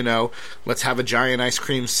very, let's have a giant ice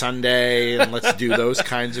cream sundae and let's do those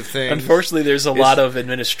kinds of things? Unfortunately, there's a lot of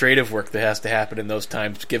administrative work that has to happen in those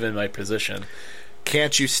times, given my position.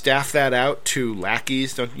 Can't you staff that out to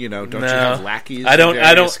lackeys? Don't you have lackeys? I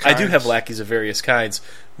do have lackeys of various kinds,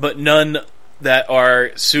 but none that are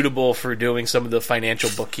suitable for doing some of the financial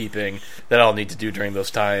bookkeeping that I'll need to do during those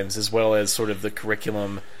times, as well as sort of the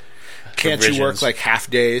curriculum. Can't provisions. You work like half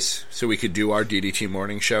days so we could do our DDT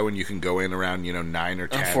morning show and you can go in around 9 or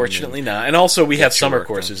 10? Unfortunately not. And also we have summer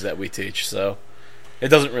courses that we teach, so it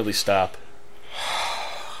doesn't really stop.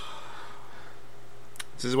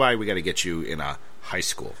 This is why we got to get you in a high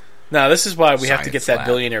school. No, this is why we have to get that lab.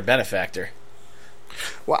 billionaire benefactor.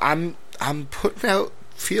 Well, I'm putting out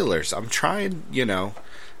feelers. I'm trying,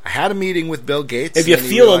 I had a meeting with Bill Gates. If you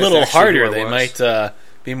feel a little harder, they might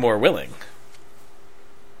be more willing.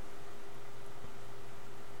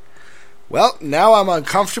 Well, now I'm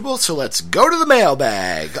uncomfortable, so let's go to the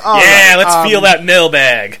mailbag. Let's feel that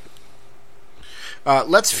mailbag.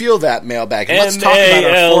 Let's feel that mailbag. And let's talk about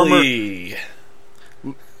our former...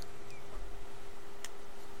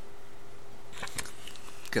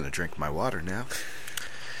 Gonna drink my water now.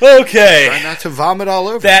 Okay. Try not to vomit all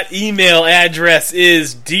over. That email address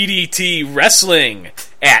is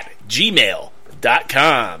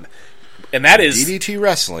ddtwrestling@gmail.com. And that is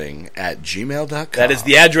ddtwrestling@gmail.com. That is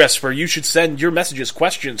the address where you should send your messages,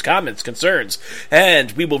 questions, comments, concerns,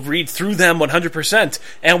 and we will read through them 100%,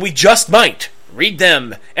 and we just might read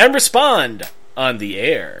them and respond on the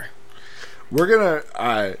air. We're gonna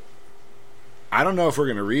I don't know if we're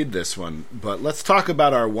going to read this one, but let's talk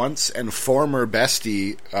about our once and former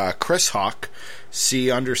bestie, Chris Hawk,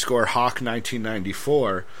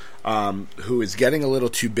 C_Hawk1994, who is getting a little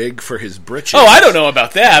too big for his britches. Oh, I don't know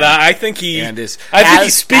about that. I think he's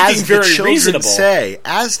speaking very reasonable.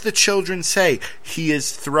 As the children say, he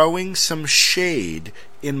is throwing some shade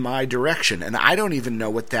in my direction, and I don't even know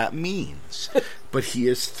what that means. But he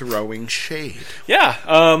is throwing shade.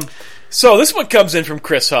 Yeah. So this one comes in from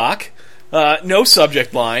Chris Hawk. No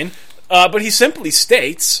subject line, but he simply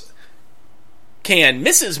states, can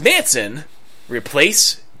Mrs. Manson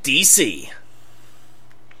replace DC?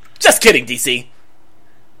 Just kidding, DC.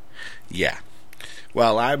 Yeah.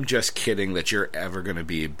 Well, I'm just kidding that you're ever going to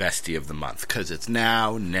be bestie of the month, because it's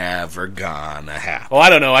now never gonna happen. Well, I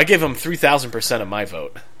don't know. I give him 3,000% of my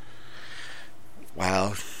vote.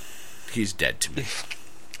 Well, he's dead to me.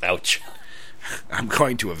 Ouch. I'm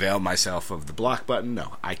going to avail myself of the block button.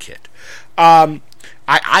 No, I kid. I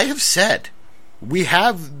have said we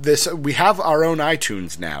have this. We have our own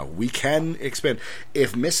iTunes now. We can expand.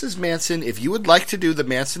 If Mrs. Manson, if you would like to do the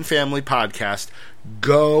Manson Family podcast,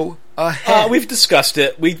 go ahead. We've discussed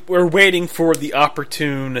it. We're waiting for the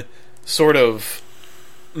opportune sort of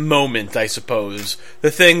moment, I suppose.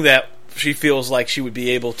 The thing that she feels like she would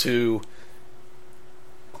be able to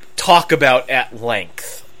talk about at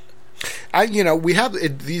length. We have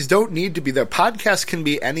these don't need to be. The podcast can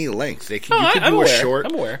be any length. You could do a short.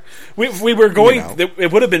 I'm aware. We were going.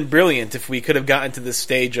 It would have been brilliant if we could have gotten to this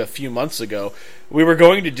stage a few months ago. We were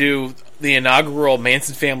going to do the inaugural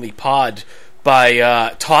Manson Family Pod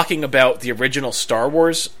by talking about the original Star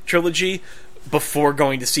Wars trilogy before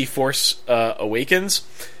going to see Force Awakens,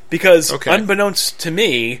 because unbeknownst to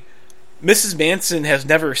me, Mrs. Manson has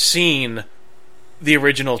never seen the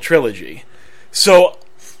original trilogy. So.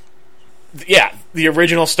 Yeah, the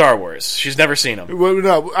original Star Wars. She's never seen them. Well,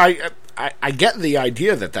 no, I get the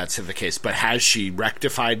idea that that's the case, but has she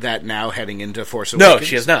rectified that now heading into Force Awakens? No,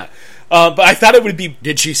 she has not. But I thought it would be...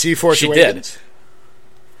 Did she see Force Awakens? She did.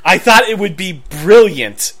 I thought it would be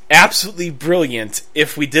brilliant, absolutely brilliant,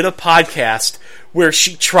 if we did a podcast where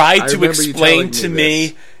she tried to explain to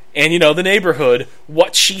me and, the neighborhood,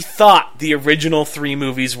 what she thought the original 3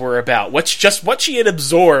 movies were about. What she had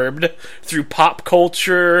absorbed through pop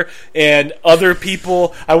culture and other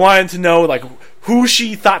people. I wanted to know, who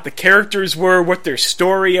she thought the characters were, what their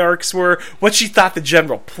story arcs were, what she thought the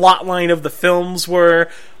general plot line of the films were.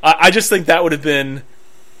 I just think that would have been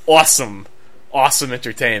awesome awesome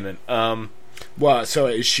entertainment. Well, so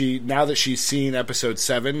is she, now that she's seen episode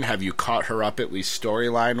 7, have you caught her up at least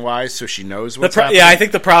storyline-wise so she knows what's happening? Yeah, I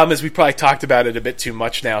think the problem is we probably talked about it a bit too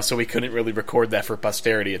much now, so we couldn't really record that for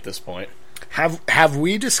posterity at this point. Have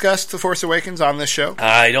we discussed The Force Awakens on this show?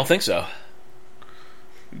 I don't think so.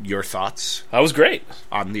 Your thoughts That was great.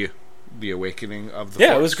 on the awakening of the Force?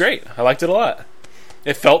 Yeah, it was great. I liked it a lot.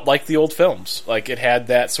 It felt like the old films. Like, it had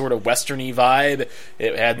that sort of western-y vibe.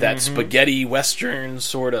 It had that spaghetti western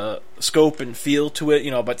sort of scope and feel to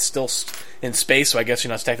it, but still in space, so I guess,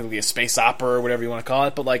 it's technically a space opera or whatever you want to call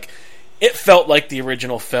it, but, like, it felt like the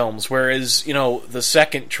original films, whereas, the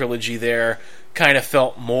second trilogy there kind of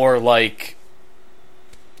felt more like,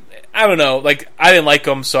 I don't know, like, I didn't like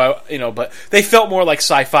them, so but they felt more like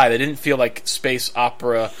sci-fi. They didn't feel like space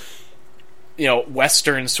opera,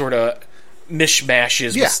 western sort of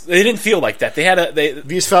mishmashes. Yeah. They didn't feel like that. They had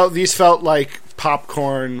These felt like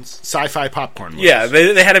popcorn, sci-fi popcorn movies. Yeah,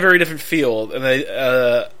 they had a very different feel, and they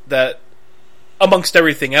that amongst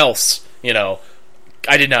everything else,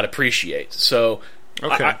 I did not appreciate. So,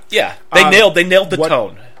 okay, they nailed the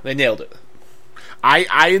tone. They nailed it.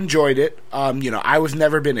 I enjoyed it. I was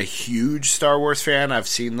never been a huge Star Wars fan. I've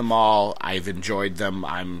seen them all. I've enjoyed them.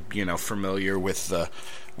 I'm familiar with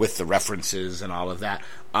the references and all of that.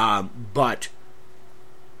 But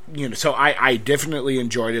so I definitely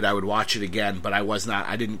enjoyed it. I would watch it again, but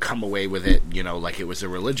I didn't come away with it, like it was a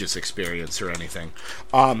religious experience or anything.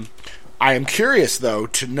 I am curious though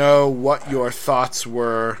to know what your thoughts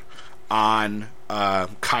were on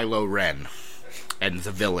Kylo Ren and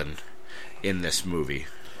the villain in this movie.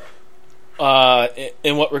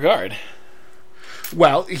 In what regard?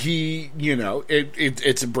 Well, he,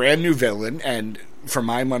 it's a brand new villain, and for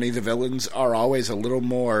my money, the villains are always a little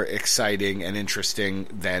more exciting and interesting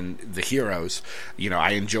than the heroes.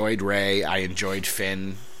 I enjoyed Rey, I enjoyed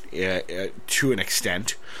Finn to an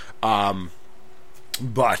extent,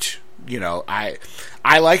 but I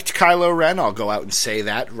liked Kylo Ren. I'll go out and say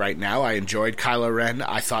that right now. I enjoyed Kylo Ren.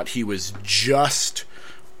 I thought he was just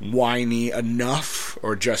whiny enough,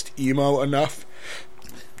 or just emo enough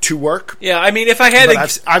to work. Yeah, I mean, if I had,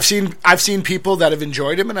 I've seen people that have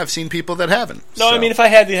enjoyed him, and I've seen people that haven't. No, so. I mean, if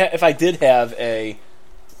I did have a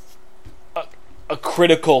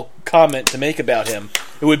critical comment to make about him,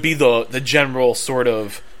 it would be the general sort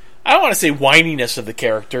of, I don't want to say whininess of the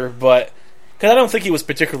character, but because I don't think he was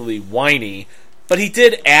particularly whiny, but he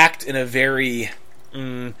did act in a very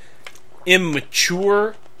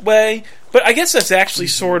immature way. But I guess that's actually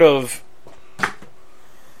sort of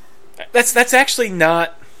that's actually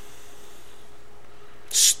not.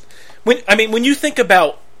 When you think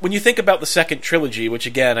about the second trilogy, which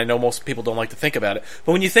again I know most people don't like to think about it,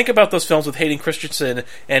 but when you think about those films with Hayden Christensen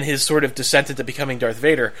and his sort of descent into becoming Darth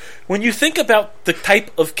Vader, when you think about the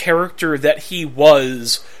type of character that he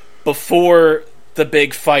was before the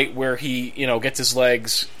big fight where he gets his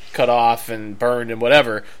legs cut off and burned and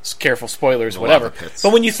whatever, careful spoilers, whatever.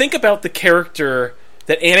 But when you think about the character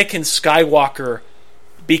that Anakin Skywalker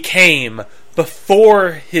became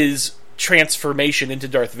before his transformation into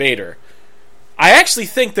Darth Vader, I actually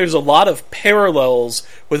think there's a lot of parallels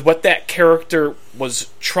with what that character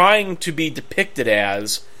was trying to be depicted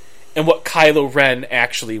as and what Kylo Ren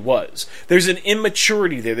actually was. There's an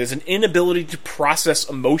immaturity there. There's an inability to process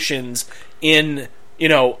emotions in,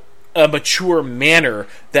 a mature manner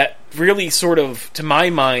that really sort of, to my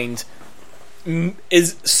mind,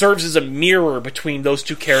 serves as a mirror between those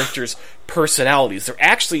two characters' personalities. They're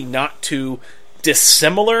actually not too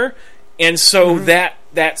dissimilar, and so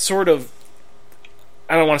that sort of,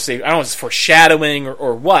 I don't know if it's foreshadowing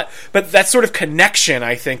or what, but that sort of connection,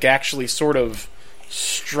 I think, actually sort of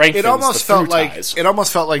strengthens it almost the felt ties. like It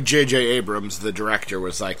almost felt like J.J. Abrams, the director,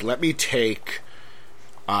 was like, let me take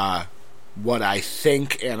what I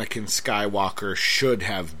think Anakin Skywalker should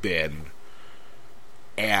have been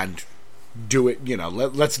and do it,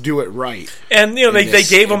 let's do it right. And, they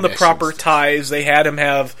gave him the proper ties. They had him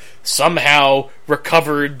have somehow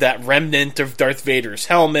recovered that remnant of Darth Vader's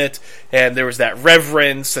helmet, and there was that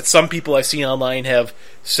reverence that some people I've seen online have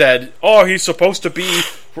said, oh, he's supposed to be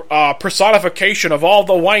personification of all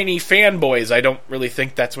the whiny fanboys. I don't really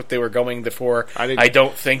think that's what they were going for. I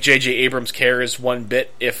don't think J.J. Abrams cares one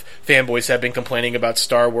bit if fanboys have been complaining about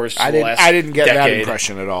Star Wars for the last decade. I didn't get that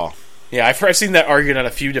impression at all. Yeah, I've seen that argued on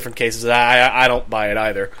a few different cases. I don't buy it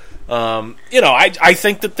either. I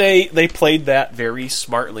think that they played that very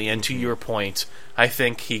smartly. And to your point, I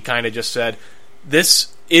think he kind of just said,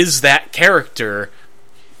 "This is that character.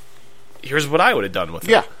 Here's what I would have done with it."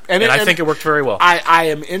 Yeah, and I think it worked very well. I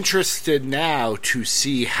am interested now to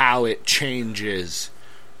see how it changes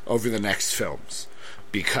over the next films.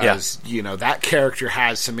 because that character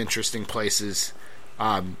has some interesting places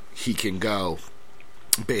he can go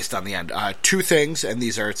based on the end. Two things, and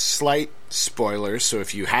these are slight spoilers, so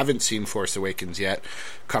if you haven't seen Force Awakens yet,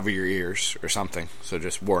 cover your ears or something. So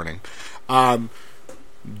just warning.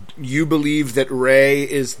 You believe that Rey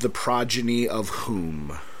is the progeny of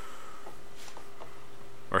whom?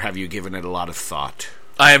 Or have you given it a lot of thought?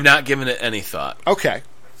 I have not given it any thought. Okay.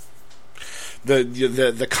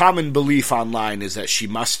 The common belief online is that she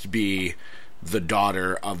must be the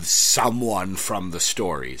daughter of someone from the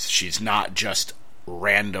stories. She's not just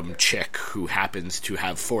random chick who happens to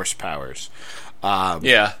have force powers. I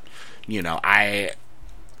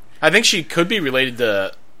think she could be related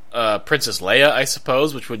to Princess Leia, I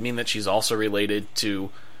suppose, which would mean that she's also related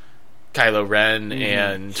to Kylo Ren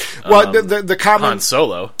and the common Han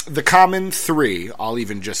Solo. The common three, I'll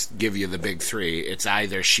even just give you the big three. It's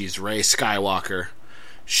either she's Rey Skywalker,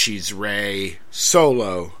 she's Rey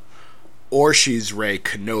Solo, or she's Rey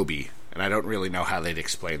Kenobi. And I don't really know how they'd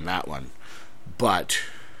explain that one. But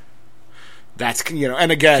that's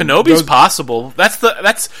and again, Kenobi's possible. That's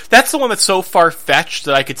the one that's so far fetched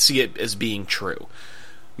that I could see it as being true.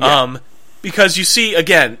 Yeah. Because you see,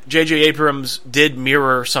 again, J.J. Abrams did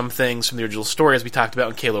mirror some things from the original story, as we talked about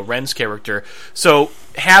in Kylo Ren's character. So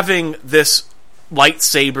having this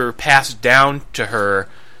lightsaber passed down to her,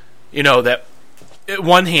 that at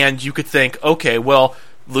one hand you could think, okay, well,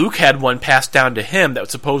 Luke had one passed down to him that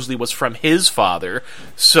supposedly was from his father.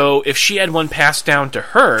 So if she had one passed down to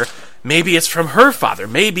her, maybe it's from her father.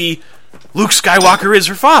 Maybe Luke Skywalker is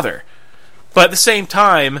her father. But at the same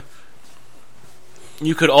time,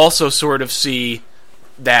 you could also sort of see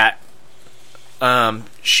that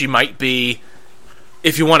she might be,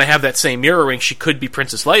 if you want to have that same mirroring, she could be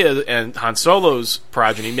Princess Leia and Han Solo's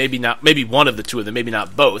progeny. Maybe not. Maybe one of the two of them. Maybe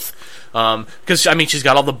not both. Because she's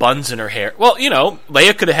got all the buns in her hair. Well,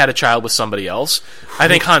 Leia could have had a child with somebody else. I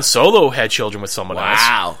think Han Solo had children with someone else.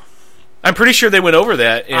 Wow. I'm pretty sure they went over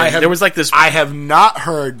that. And there was like this. I have not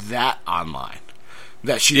heard that online.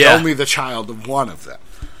 That she's only the child of one of them.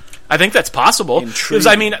 I think that's possible. Because,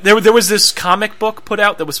 there was this comic book put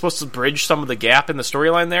out that was supposed to bridge some of the gap in the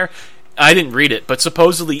storyline there. I didn't read it, but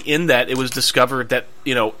supposedly in that it was discovered that,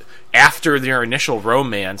 after their initial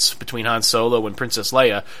romance between Han Solo and Princess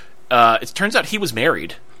Leia, it turns out he was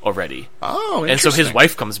married already. Oh, and so his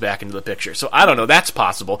wife comes back into the picture. So I don't know, that's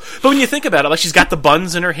possible. But when you think about it, like, she's got the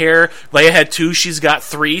buns in her hair. Leia had 2, she's got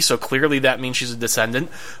 3, so clearly that means she's a descendant.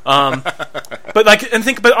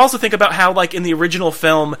 But also think about how, like, in the original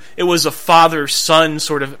film, it was a father-son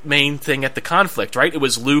sort of main thing at the conflict, right? It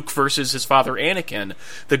was Luke versus his father Anakin,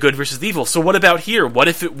 the good versus the evil. So what about here? What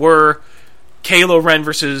if it were Kylo Ren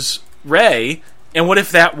versus Rey, and what if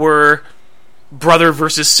that were brother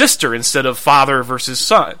versus sister instead of father versus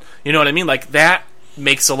son? You know what I mean? Like, that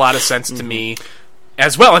makes a lot of sense to me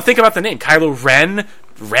as well. And think about the name. Kylo Ren,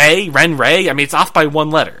 Rey. I mean, it's off by one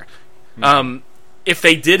letter. If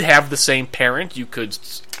they did have the same parent, you could...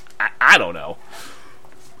 I don't know.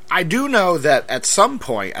 I do know that at some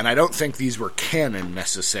point, and I don't think these were canon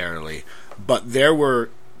necessarily, but there were...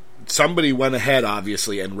 Somebody went ahead,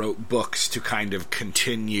 obviously, and wrote books to kind of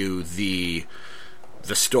continue the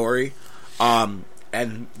story. And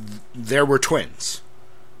there were twins.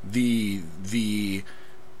 The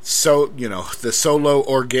Solo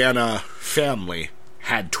Organa family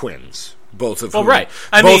had twins, both of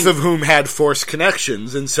whom had Force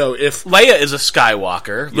connections. And so if Leia is a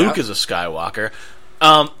Skywalker, Luke is a Skywalker,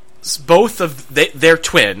 they're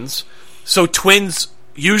twins. So twins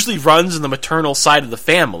usually runs in the maternal side of the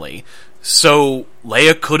family. So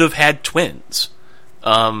Leia could have had twins.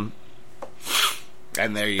 And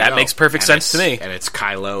there you go. That makes perfect sense to me. And it's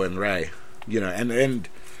Kylo and Rey. And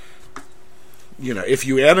if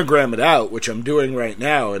you anagram it out, which I'm doing right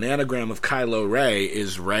now, an anagram of Kylo Rey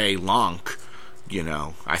is Rey Lonk.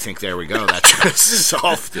 I think there we go. That just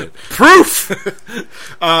solved it. Proof!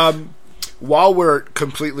 While we're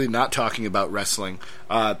completely not talking about wrestling,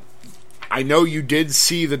 I know you did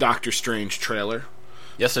see the Doctor Strange trailer.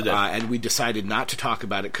 Yes, I did. And we decided not to talk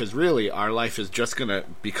about it because really our life is just going to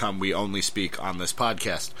become we only speak on this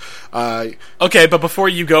podcast. Okay, but before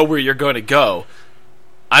you go where you're going to go,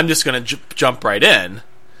 I'm just going to jump right in,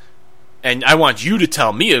 and I want you to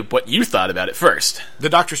tell me what you thought about it first. The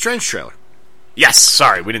Doctor Strange trailer. Yes,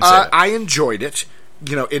 sorry, we didn't say that. I enjoyed it.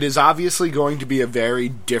 It is obviously going to be a very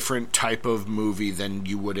different type of movie than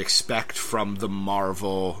you would expect from the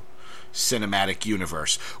Marvel Cinematic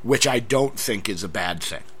Universe, which I don't think is a bad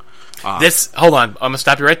thing. Hold on, I'm going to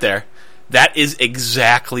stop you right there. That is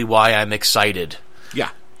exactly why I'm excited. Yeah.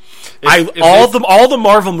 All the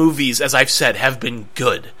Marvel movies, as I've said, have been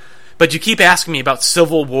good. But you keep asking me about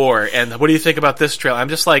Civil War, and what do you think about this trailer? I'm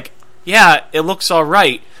just like, yeah, it looks all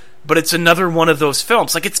right, but it's another one of those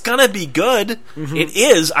films. Like, it's gonna be good. Mm-hmm. It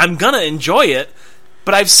is. I'm gonna enjoy it,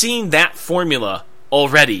 but I've seen that formula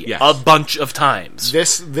already a bunch of times.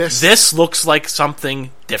 This looks like something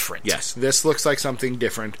different. Yes, this looks like something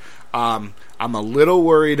different. I'm a little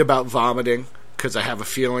worried about vomiting, because I have a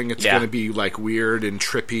feeling it's going to be like weird and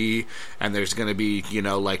trippy, and there's going to be, you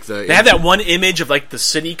know, like the... They have that one image of like the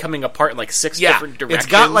city coming apart in like 6 different directions.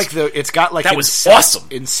 It's got like that was awesome.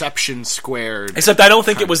 Inception squared. Except I don't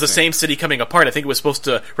think it was the same city coming apart. I think it was supposed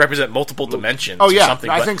to represent multiple dimensions. Oh yeah, or something,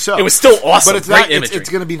 I think so. It was still awesome. But it's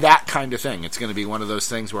going to be that kind of thing. It's going to be one of those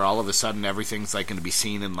things where all of a sudden everything's like going to be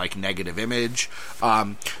seen in like negative image.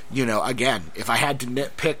 You know, again, if I had to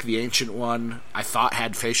nitpick, the Ancient One I thought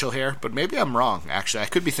had facial hair, but maybe I'm wrong. Actually, I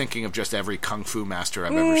could be thinking of just every kung fu master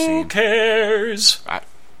I've ever seen. Who cares?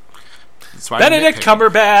 That's why Benedict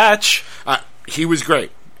Cumberbatch. He was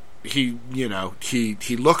great. He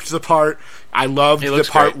looked the part. I loved the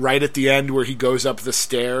part right at the end where he goes up the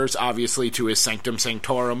stairs, obviously to his Sanctum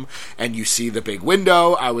Sanctorum, and you see the big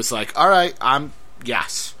window. I was like, all right, I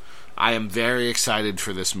am very excited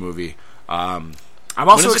for this movie. I'm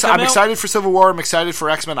also excited for Civil War. I'm excited for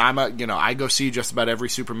X-Men. I go see just about every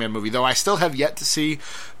Superman movie, though I still have yet to see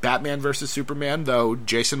Batman vs. Superman, though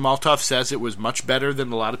Jason Maltoff says it was much better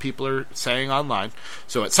than a lot of people are saying online.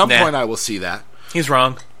 So at some point I will see that. He's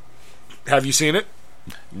wrong. Have you seen it?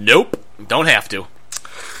 Nope. Don't have to.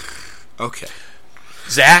 Okay.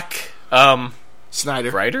 Zack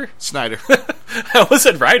Snyder. Ryder? Snyder. I almost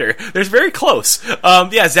said Ryder. There's very close.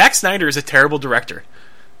 Zack Snyder is a terrible director.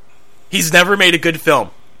 He's never made a good film,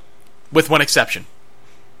 with one exception.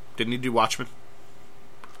 Didn't he do Watchmen?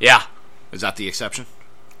 Yeah. Is that the exception?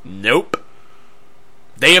 Nope.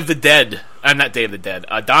 Day of the Dead. Not Day of the Dead.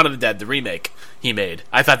 Dawn of the Dead, the remake he made.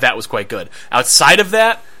 I thought that was quite good. Outside of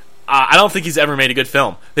that, I don't think he's ever made a good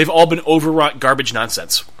film. They've all been overwrought garbage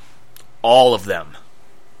nonsense. All of them.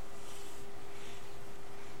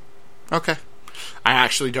 Okay. I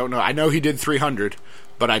actually don't know. I know he did 300.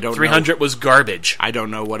 But I don't 300 was garbage. I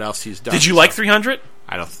don't know what else he's done. Did you like 300?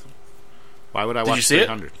 I don't... Why would I watch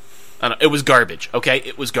 300? It? I don't know. It was garbage, okay?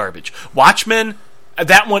 It was garbage. Watchmen,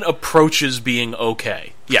 that one approaches being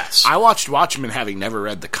okay. Yes. I watched Watchmen having never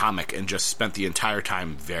read the comic and just spent the entire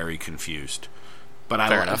time very confused. But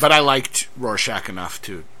I liked Rorschach enough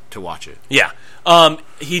to watch it. Yeah.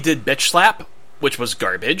 He did Bitch Slap, which was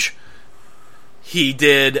garbage. He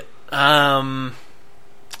did...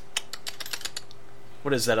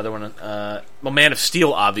 what is that other one? Man of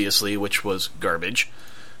Steel, obviously, which was garbage.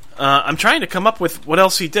 I'm trying to come up with what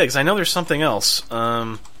else he did, because I know there's something else.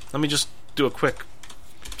 Let me just do a quick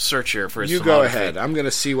search here for his filmography. You go ahead. I'm going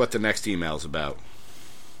to see what the next email's about.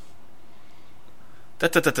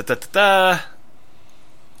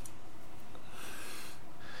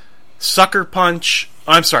 Sucker Punch.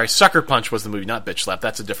 Oh, I'm sorry, Sucker Punch was the movie, not Bitch Slap.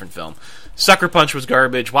 That's a different film. Sucker Punch was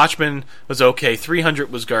garbage. Watchmen was okay.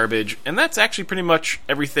 300 was garbage. And that's actually pretty much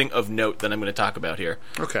everything of note that I'm going to talk about here.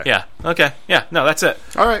 Okay. Yeah. Okay. Yeah. No, that's it.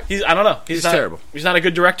 All right. I don't know. He's terrible. He's not a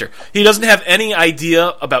good director. He doesn't have any idea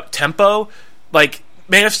about tempo. Like,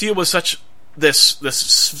 Man of Steel was such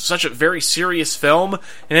a very serious film,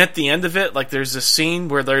 and at the end of it, like, there's this scene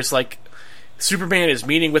where there's like Superman is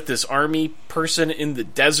meeting with this army person in the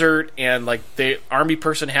desert, and like the army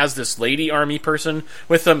person has this lady army person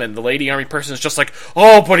with them, and the lady army person is just like,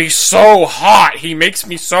 oh, but he's so hot, he makes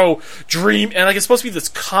me so dream, and like it's supposed to be this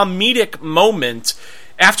comedic moment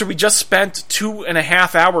after we just spent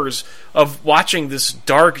 2.5 hours of watching this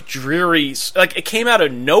dark, dreary... Like, it came out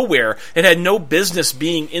of nowhere. It had no business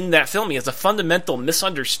being in that film. He has a fundamental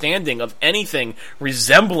misunderstanding of anything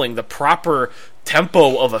resembling the proper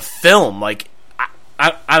tempo of a film. Like,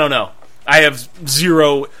 I don't know. I have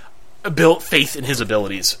zero faith in his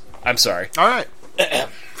abilities. I'm sorry. All right.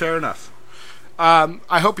 Fair enough.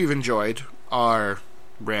 I hope you've enjoyed our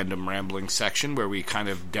random rambling section where we kind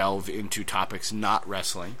of delve into topics not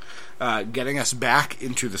wrestling, getting us back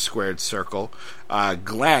into the squared circle.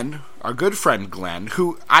 Glenn, our good friend Glenn,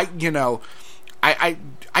 who I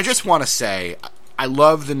just want to say I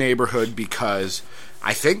love the neighborhood because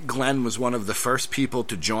I think Glenn was one of the first people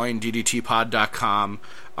to join DDTpod.com.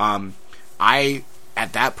 I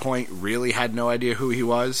at that point really had no idea who he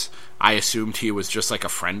was. I assumed he was just like a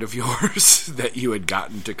friend of yours that you had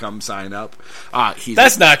gotten to come sign up.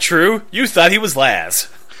 That's not true. You thought he was Laz.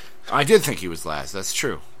 I did think he was Laz. That's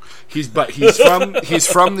true. He's from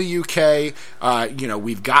the UK.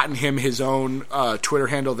 We've gotten him his own Twitter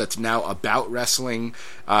handle that's now about wrestling.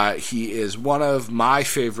 He is one of my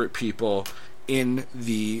favorite people in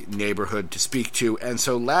the neighborhood to speak to. And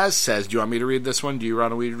so Laz says, do you want me to read this one? Do you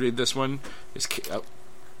want me to read this one?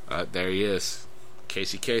 There he is.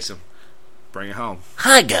 Casey Kasem. Bring it home.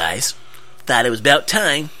 Hi, guys. Thought it was about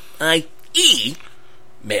time I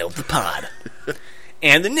mailed the pod.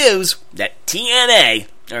 And the news that TNA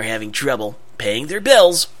are having trouble paying their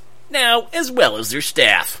bills now, as well as their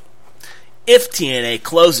staff. If TNA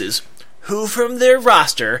closes, who from their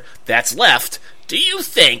roster that's left do you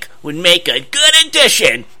think would make a good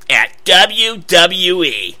addition at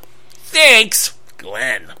WWE? Thanks,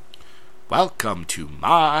 Glenn. Welcome to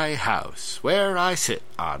my house, where I sit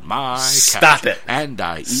on my couch. Stop it. And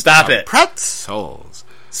I eat Stop some it. pretzels.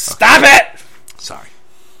 Stop it! Sorry.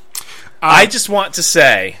 I just want to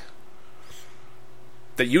say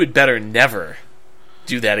that you had better never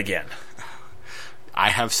do that again. I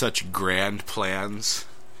have such grand plans.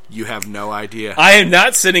 You have no idea. I am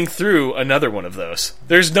not sitting through another one of those.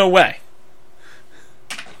 There's no way.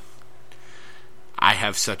 I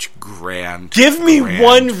have such grand Give me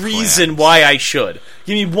one plans. reason why I should.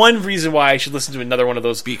 Give me one reason why I should listen to another one of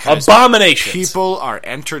those Because abominations. people are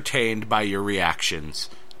entertained by your reactions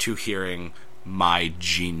to hearing my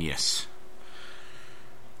genius.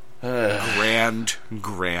 Grand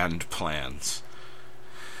plans.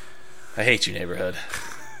 I hate you, neighborhood.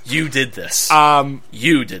 You did this.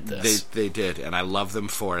 You did this. They did, and I love them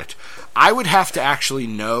for it. I would have to actually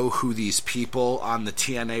know who these people on the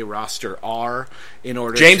TNA roster are in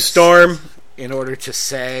order James Storm. In order to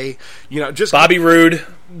say, just Bobby Roode.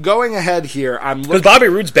 Going ahead here, I'm Because looking. Bobby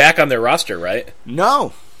Roode's back on their roster, right?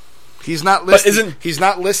 No, he's not listed. isn't- He's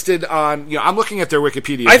not listed on. I'm looking at their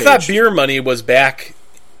Wikipedia. I page. thought Beer Money was back,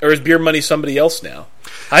 or is Beer Money somebody else now?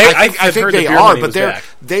 I think heard they that Beer are, Money but was they're back.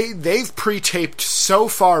 they've pre-taped so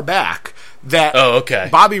far back that Okay.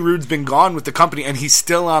 Bobby Roode's been gone with the company, and he's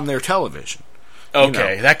still on their television.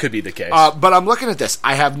 Okay, that could be the case. But I'm looking at this.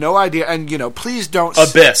 I have no idea, and please don't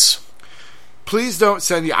Abyss. please don't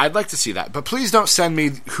send me. I'd like to see that, but please don't send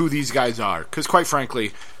me who these guys are, because quite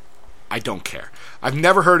frankly, I don't care. I've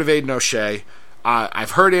never heard of Aiden O'Shea.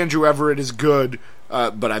 I've heard Andrew Everett is good,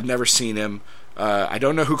 but I've never seen him. I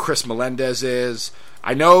don't know who Chris Melendez is.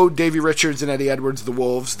 I know Davey Richards and Eddie Edwards, the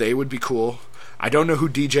Wolves. They would be cool. I don't know who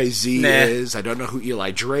DJ Z is. I don't know who Eli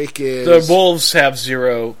Drake is. The Wolves have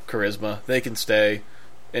zero charisma. They can stay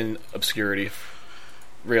in obscurity.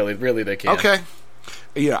 Really, they can. Okay.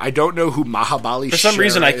 I don't know who Mahabali For some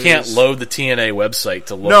reason, I can't load the TNA website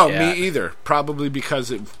to look at. No, me either. Probably because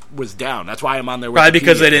it was down. That's why I'm on their Wikipedia Probably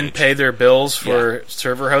because they didn't page. pay their bills for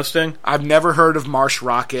server hosting. I've never heard of Marsh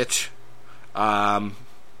Rocket.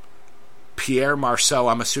 Pierre Marceau,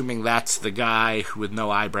 I'm assuming that's the guy with no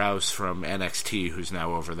eyebrows from NXT who's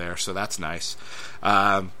now over there, so that's nice.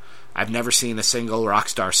 I've never seen a single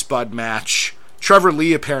Rockstar Spud match. Trevor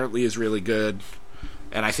Lee apparently is really good.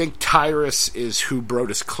 And I think Tyrus is who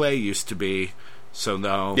Brodus Clay used to be, so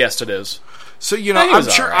no. Yes, it is. So, he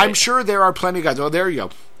was all right. I'm sure there are plenty of guys. Oh, there you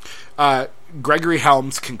go. Gregory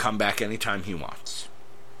Helms can come back anytime he wants.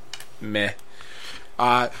 Meh.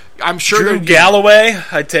 I'm sure Drew they're- Galloway,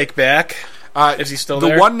 I'd take back. Is he still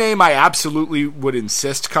there? The one name I absolutely would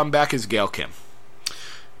insist come back is Gail Kim,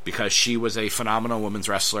 because she was a phenomenal women's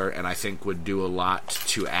wrestler, and I think would do a lot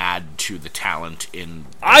to add to the talent in.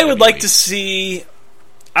 I would WWE. like to see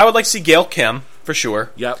Gail Kim for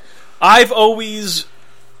sure. Yep. I've always,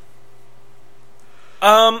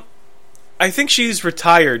 I think she's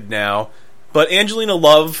retired now, but Angelina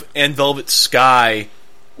Love and Velvet Sky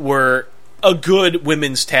were a good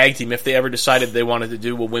women's tag team if they ever decided they wanted to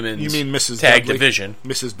do a women's You mean Mrs. tag Dudley? division.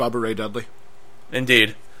 Mrs. Bubba Ray Dudley.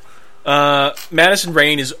 Indeed. Madison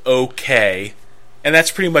Rayne is okay, and that's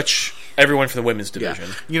pretty much everyone from the women's division.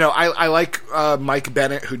 Yeah. I like Mike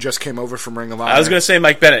Bennett, who just came over from Ring of Honor. I was going to say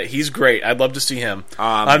Mike Bennett. He's great. I'd love to see him.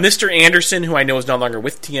 Mr. Anderson, who I know is no longer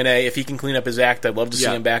with TNA, if he can clean up his act, I'd love to see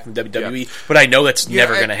him back in WWE. But I know that's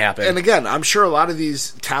never going to happen. And again, I'm sure a lot of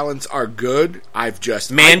these talents are good.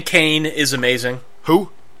 Mancane is amazing. Who?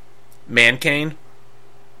 Mancane.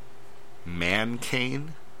 Mancane?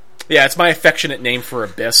 Yeah, it's my affectionate name for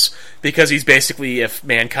Abyss, because he's basically if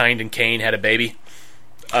Mankind and Kane had a baby.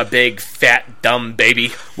 A big, fat, dumb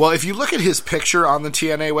baby. Well, if you look at his picture on the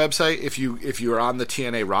TNA website, if you are on the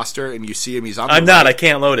TNA roster and you see him, he's on the I'm not. I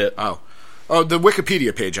can't load it. Oh, the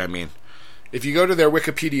Wikipedia page, I mean. If you go to their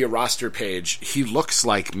Wikipedia roster page, he looks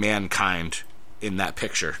like Mankind in that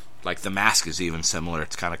picture. Like, the mask is even similar.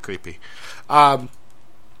 It's kind of creepy.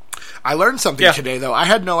 I learned something today, though. I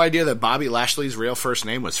had no idea that Bobby Lashley's real first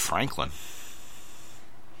name was Franklin.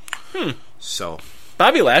 So...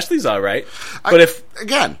 Bobby Lashley's all right. But if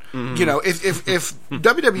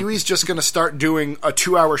WWE's just going to start doing a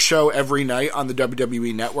 2-hour show every night on the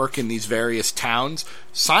WWE Network in these various towns,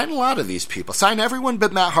 sign a lot of these people. Sign everyone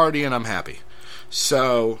but Matt Hardy, and I'm happy.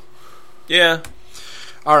 So, yeah.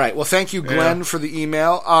 All right. Well, thank you, Glenn, for the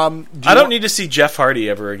email. I don't need to see Jeff Hardy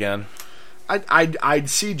ever again. I'd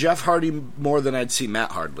see Jeff Hardy more than I'd see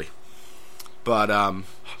Matt Hardy. But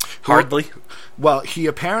Hardly. Well, he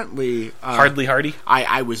apparently Hardly Hardy.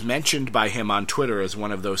 I was mentioned by him on Twitter as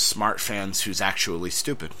one of those smart fans who's actually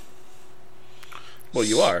stupid. Well,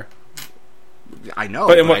 you are. I know.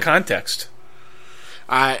 But in what context?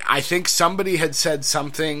 I think somebody had said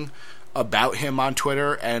something about him on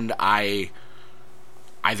Twitter, and I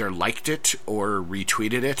either liked it or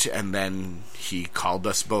retweeted it, and then he called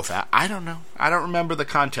us both out. I don't know. I don't remember the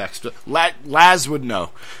context. Laz would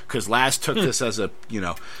know, because Laz took this as a,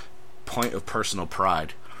 point of personal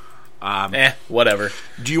pride. Whatever.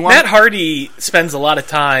 Do you want Matt Hardy spends a lot of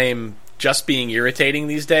time just being irritating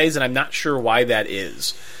these days, and I'm not sure why that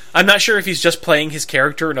is. I'm not sure if he's just playing his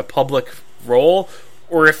character in a public role,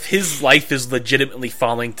 or if his life is legitimately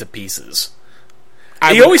falling to pieces.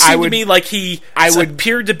 He always seemed to me like he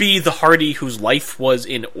appeared to be the Hardy whose life was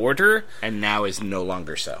in order. And now is no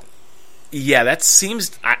longer so. Yeah, that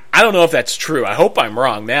seems... I don't know if that's true. I hope I'm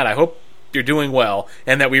wrong, Matt. I hope you're doing well,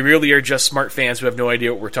 and that we really are just smart fans who have no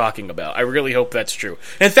idea what we're talking about. I really hope that's true.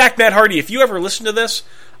 In fact, Matt Hardy, if you ever listen to this,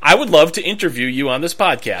 I would love to interview you on this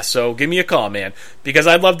podcast, so give me a call, man, because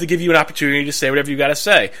I'd love to give you an opportunity to say whatever you got to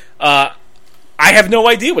say. I have no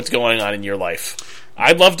idea what's going on in your life.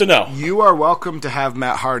 I'd love to know. You are welcome to have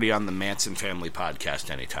Matt Hardy on the Manson Family Podcast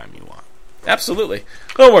anytime you want. Absolutely.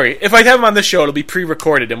 Don't worry. If I have him on this show, it'll be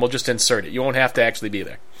pre-recorded, and we'll just insert it. You won't have to actually be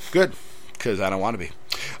there. Good, because I don't want to be.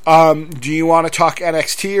 Do you want to talk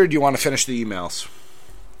NXT, or do you want to finish the emails?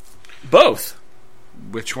 Both.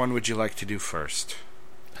 Which one would you like to do first?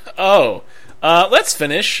 Let's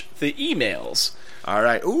finish the emails. All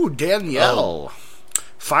right. Ooh, Danielle.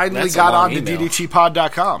 Finally got on to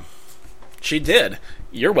DDTpod.com. She did.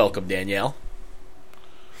 You're welcome, Danielle.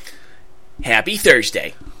 Happy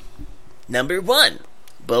Thursday. Number 1,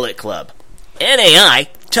 Bullet Club. NAI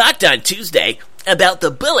talked on Tuesday about the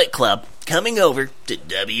Bullet Club coming over to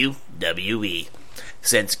WWE.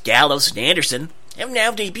 Since Gallows and Anderson have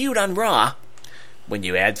now debuted on Raw, when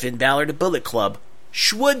you add Finn Balor to Bullet Club,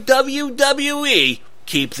 should WWE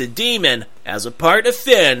keep the Demon as a part of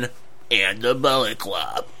Finn and the Bullet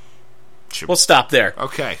Club? We'll stop there.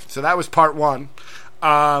 Okay, so that was part 1.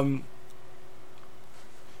 I'm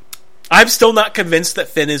still not convinced that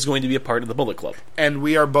Finn is going to be a part of the Bullet Club. And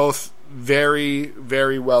we are both very,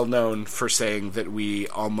 very well known for saying that we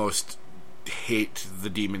almost hate the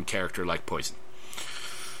Demon character like poison.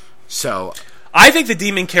 So, I think the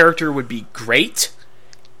Demon character would be great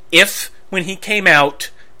if, when he came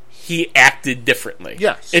out, he acted differently.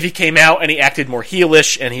 Yes. If he came out and he acted more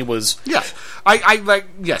heelish and he was... Yes.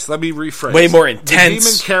 Yes, let me rephrase. Way more intense.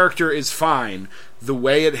 The Demon character is fine. The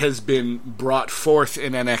way it has been brought forth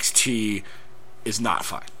in NXT is not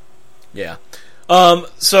fine. Yeah.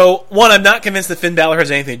 So, 1, I'm not convinced that Finn Balor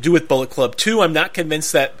has anything to do with Bullet Club. 2, I'm not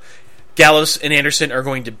convinced that Gallows and Anderson are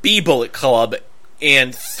going to be Bullet Club.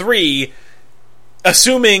 And 3,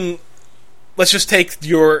 assuming... Let's just take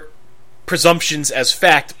your presumptions as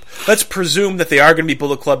fact. Let's presume that they are going to be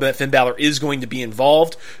Bullet Club and that Finn Balor is going to be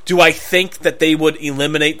involved. Do I think that they would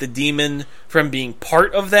eliminate the Demon from being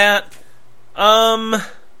part of that?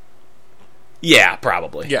 Yeah,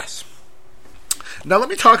 probably. Yes. Now let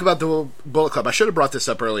me talk about the Bullet Club. I should have brought this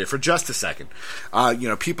up earlier for just a second.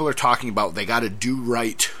 People are talking about they got to do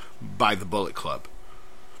right by the Bullet Club.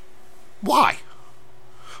 Why?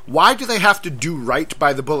 Why do they have to do right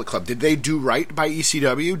by the Bullet Club? Did they do right by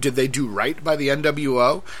ECW? Did they do right by the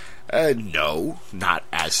NWO? No, not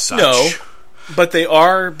as such. No, but they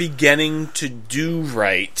are beginning to do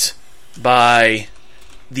right by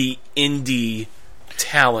the indie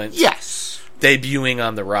talent. Yes. Debuting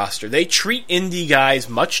on the roster. They treat indie guys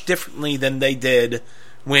much differently than they did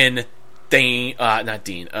when Daniel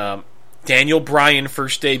Bryan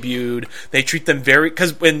first debuted. They treat them very...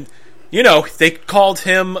 Because when... they called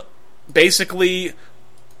him basically,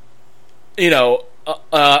 amateur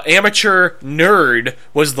nerd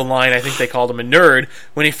was the line. I think they called him a nerd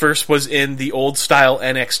when he first was in the old style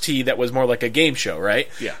NXT that was more like a game show, right?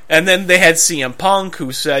 Yeah. And then they had CM Punk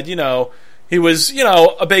who said, he was,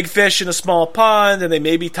 a big fish in a small pond, and they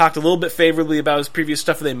maybe talked a little bit favorably about his previous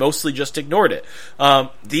stuff, and they mostly just ignored it.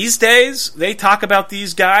 These days, they talk about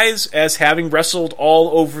these guys as having wrestled all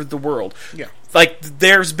over the world. Yeah.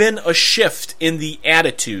 There's been a shift in the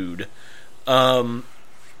attitude that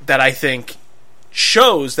I think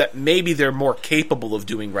shows that maybe they're more capable of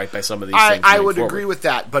doing right by some of these things. I would agree with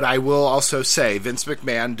that, but I will also say Vince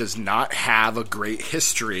McMahon does not have a great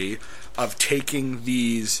history of taking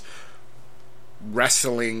these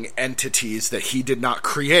wrestling entities that he did not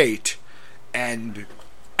create and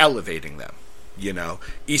elevating them. You know,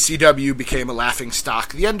 ECW became a laughing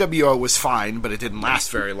stock. The NWO was fine, but it didn't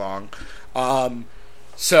last very long.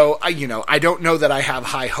 So I don't know that I have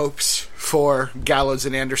high hopes for Gallows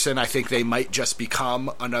and Anderson. I think they might just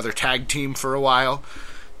become another tag team for a while.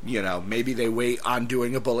 You know, maybe they wait on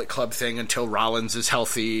doing a Bullet Club thing until Rollins is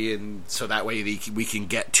healthy, and so that way we can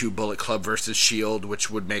get to Bullet Club versus Shield, which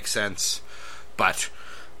would make sense. But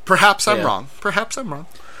perhaps I'm wrong. Perhaps I'm wrong.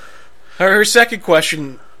 Her second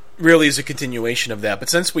question really is a continuation of that, but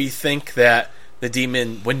since we think that the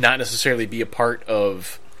Demon would not necessarily be a part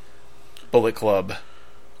of Bullet Club,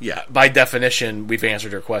 by definition, we've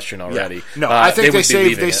answered her question already. Yeah. No, I think they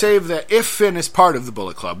save that if Finn is part of the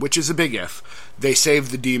Bullet Club, which is a big if. They save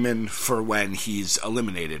the Demon for when he's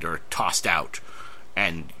eliminated or tossed out,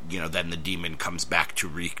 and then the Demon comes back to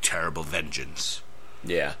wreak terrible vengeance.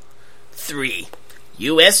 Yeah. 3.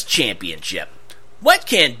 U.S. Championship. What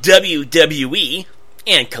can WWE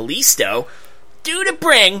and Kalisto do to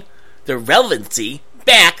bring the relevancy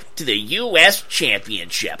back to the U.S.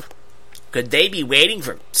 Championship? Could they be waiting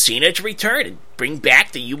for Cena to return and bring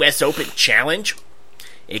back the U.S. Open Challenge?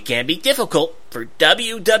 It can be difficult for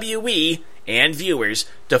WWE and viewers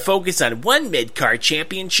to focus on one mid-card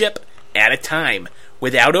championship at a time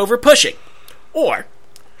without over-pushing, or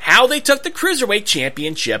how they took the Cruiserweight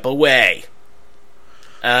Championship away.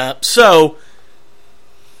 I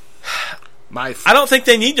don't think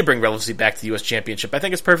they need to bring relevancy back to the U.S. Championship. I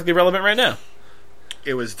think it's perfectly relevant right now.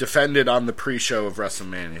 It was defended on the pre-show of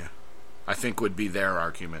WrestleMania. I think would be their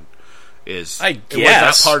argument. I guess it was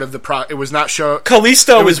not part of the it was not show.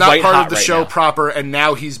 Kalisto was not part of the right show now. proper, and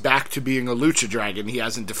now he's back to being a Lucha Dragon. He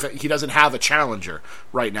doesn't have a challenger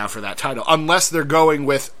right now for that title, unless they're going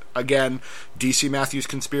with, again, DC Matthews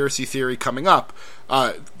conspiracy theory coming up.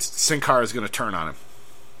 Sin Cara is going to turn on him.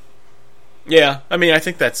 Yeah, I mean, I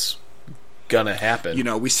think that's gonna happen.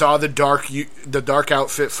 We saw the dark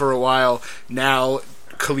outfit for a while. Now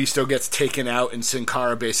Kalisto gets taken out, and Sin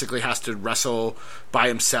Cara basically has to wrestle by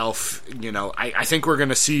himself. I think we're going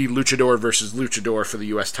to see Luchador versus Luchador for the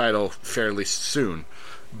U.S. title fairly soon.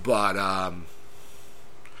 But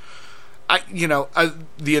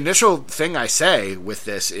the initial thing I say with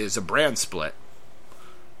this is a brand split.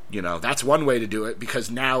 That's one way to do it,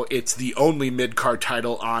 because now it's the only mid-card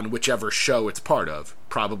title on whichever show it's part of,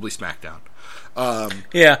 probably SmackDown.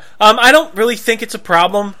 I don't really think it's a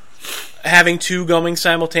problem having two going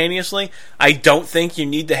simultaneously. I don't think you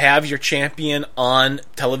need to have your champion on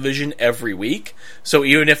television every week. So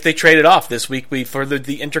even if they trade it off, this week we furthered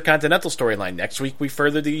the Intercontinental storyline. Next week we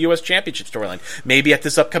furthered the U.S. Championship storyline. Maybe at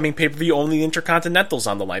this upcoming pay-per-view only the Intercontinental's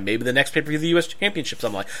on the line. Maybe the next pay-per-view the U.S. Championship's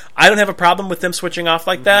on the line. I don't have a problem with them switching off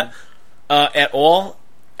like that at all.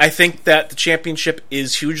 I think that the championship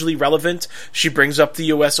is hugely relevant. She brings up the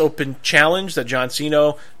U.S. Open Challenge that John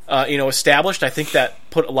Cena established. I think that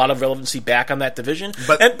put a lot of relevancy back on that division.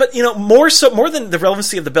 But more than the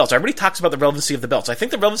relevancy of the belts. Everybody talks about the relevancy of the belts. I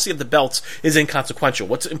think the relevancy of the belts is inconsequential.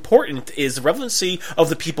 What's important is the relevancy of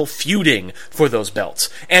the people feuding for those belts.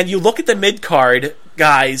 And you look at the mid-card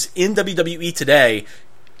guys in WWE today,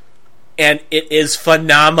 and it is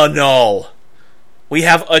phenomenal. We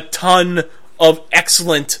have a ton of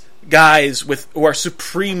excellent guys who are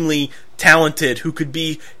supremely talented, who could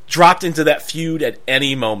be dropped into that feud at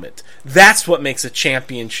any moment. That's what makes a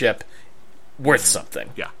championship worth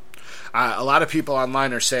something. Yeah. A lot of people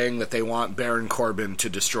online are saying that they want Baron Corbin to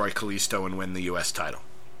destroy Kalisto and win the U.S. title.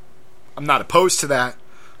 I'm not opposed to that.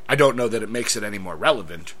 I don't know that it makes it any more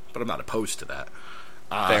relevant, but I'm not opposed to that.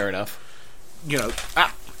 Fair enough.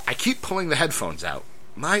 I keep pulling the headphones out.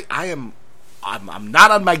 I'm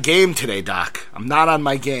not on my game today, Doc. I'm not on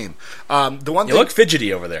my game. You look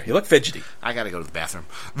fidgety over there. You look fidgety. I gotta go to the bathroom.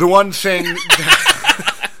 The one thing...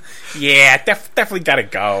 Yeah, definitely gotta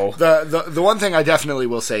go. The one thing I definitely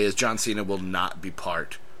will say is John Cena will not be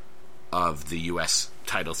part of the U.S.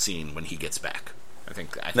 title scene when he gets back.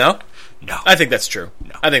 No? No. I think that's true.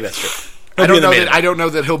 No. I think that's true. I don't know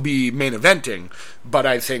that he'll be main eventing, but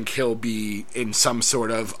I think he'll be in some sort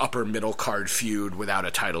of upper middle card feud without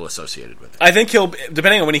a title associated with it. I think he'll,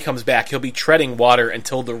 depending on when he comes back, he'll be treading water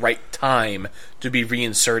until the right time to be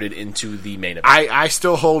reinserted into the main event. I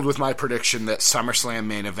still hold with my prediction that SummerSlam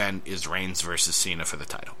main event is Reigns versus Cena for the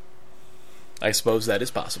title. I suppose that is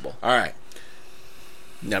possible. All right.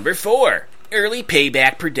 Number 4, early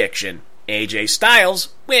payback prediction. AJ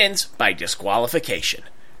Styles wins by disqualification.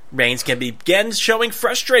 Reigns can begin showing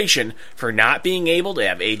frustration for not being able to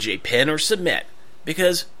have AJ pin or submit,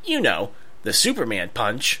 because, the Superman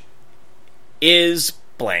punch is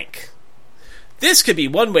blank. This could be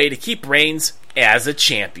one way to keep Reigns as a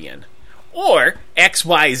champion. Or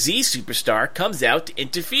XYZ superstar comes out to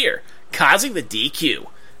interfere, causing the DQ,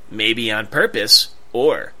 maybe on purpose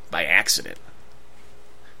or by accident.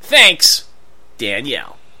 Thanks,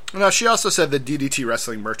 Danielle. No, she also said that DDT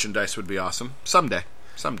Wrestling merchandise would be awesome. Someday.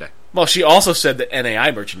 Well, she also said that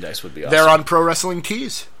NAI merchandise would be awesome. They're on Pro Wrestling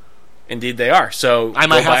Tees. Indeed they are. So I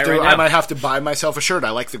might have to buy myself a shirt. I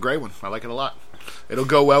like the gray one. I like it a lot. It'll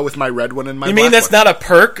go well with my red one and my black one. You mean that's not a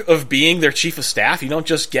perk of being their chief of staff? You don't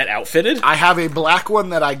just get outfitted? I have a black one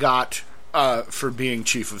that I got for being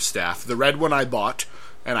chief of staff. The red one I bought,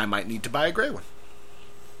 and I might need to buy a gray one.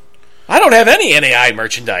 I don't have any NAI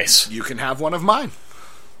merchandise. You can have one of mine.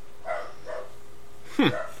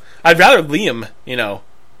 I'd rather Liam,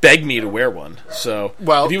 beg me to wear one. So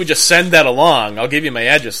if you would just send that along, I'll give you my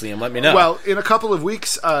address, Liam. Let me know. Well, in a couple of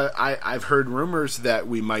weeks, I've heard rumors that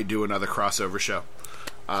we might do another crossover show.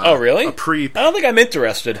 Oh, really? I don't think I'm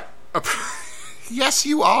interested. Yes,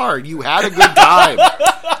 you are. You had a good time.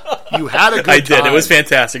 I did. It was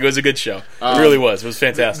fantastic. It was a good show. It really was. It was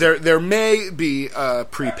fantastic. There may be a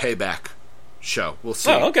pre-payback show. We'll see.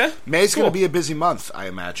 Oh, okay. May's going to be a busy month, I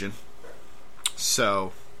imagine.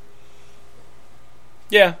 So...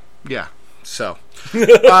 Yeah. So,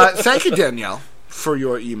 thank you, Danielle, for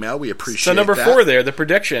your email. We appreciate that. So, number 4 there, the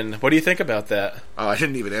prediction. What do you think about that? Oh, I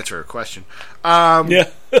didn't even answer her question. Yeah.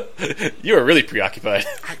 You were really preoccupied.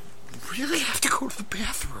 I really have to go to the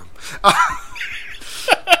bathroom.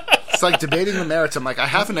 It's like debating the merits. I'm like, I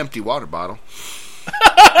have an empty water bottle.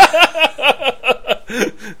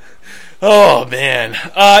 Oh, man.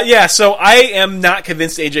 So I am not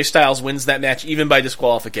convinced AJ Styles wins that match, even by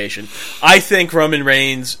disqualification. I think Roman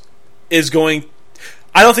Reigns is going...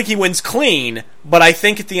 I don't think he wins clean, but I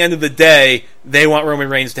think at the end of the day, they want Roman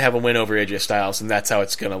Reigns to have a win over AJ Styles, and that's how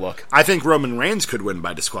it's going to look. I think Roman Reigns could win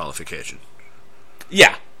by disqualification.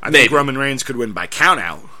 Yeah, I think Roman Reigns could win by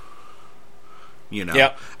countout.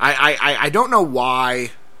 Yep. I don't know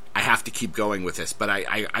why... I have to keep going with this, but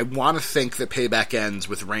I want to think that Payback ends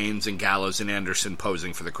with Reigns and Gallows and Anderson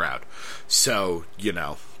posing for the crowd. So,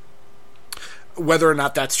 whether or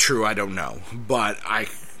not that's true, I don't know. But I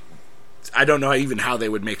don't know even how they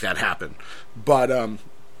would make that happen. But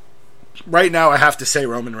right now I have to say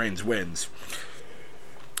Roman Reigns wins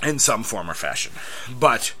in some form or fashion.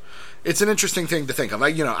 But it's an interesting thing to think of.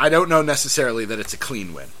 I don't know necessarily that it's a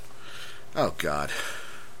clean win. Oh, God.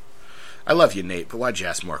 I love you, Nate, but why'd you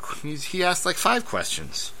ask more? He asked like 5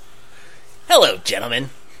 questions. Hello,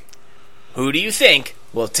 gentlemen. Who do you think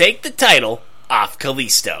will take the title off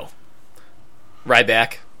Kalisto?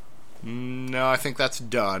 Ryback. No, I think that's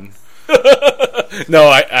done. No,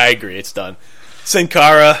 I agree. It's done. Sin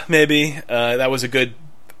Cara, maybe. That was a good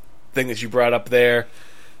thing that you brought up there.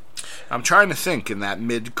 I'm trying to think in that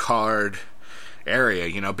mid-card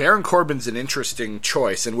area. Baron Corbin's an interesting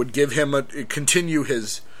choice and would give him continue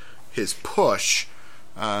his push.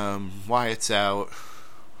 Wyatt's out.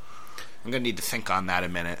 I'm going to need to think on that a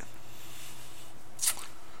minute.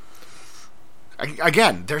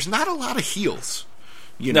 Again, there's not a lot of heels.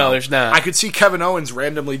 No, there's not. I could see Kevin Owens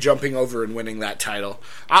randomly jumping over and winning that title.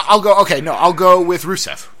 I'll go with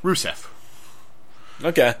Rusev.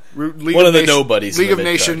 Okay. One of the nobodies. League of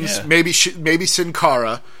Nations, yeah. Maybe Sin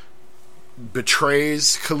Cara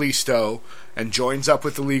betrays Kalisto and joins up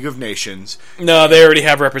with the League of Nations. No, they already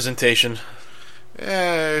have representation.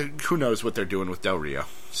 Who knows what they're doing with Del Rio?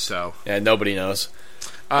 So yeah, nobody knows.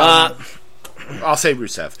 I'll say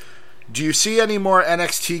Rusev. Do you see any more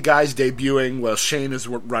NXT guys debuting while Shane is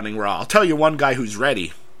running Raw? I'll tell you one guy who's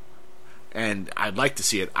ready, and I'd like to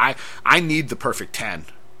see it. I need the perfect 10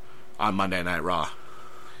 on Monday Night Raw.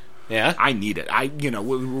 Yeah, I need it.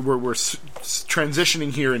 We're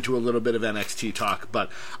transitioning here into a little bit of NXT talk, but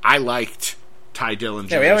I liked Ty Dillinger.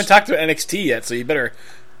 Yeah, we haven't talked about NXT yet, so you better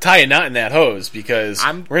tie a knot in that hose because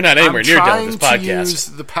we're not anywhere near done with this podcast. I'm trying to use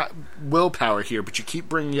the willpower here, but you keep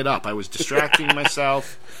bringing it up. I was distracting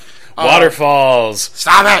myself. Waterfalls.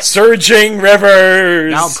 Stop it! Surging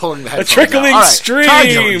rivers. Now I'm pulling the headphones out. A trickling out. stream. Ty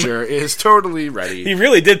Dillinger is totally ready. He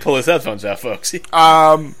really did pull his headphones out, folks.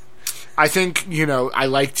 I think, I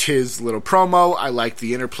liked his little promo. I liked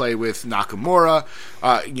the interplay with Nakamura.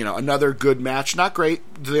 Another good match. Not great.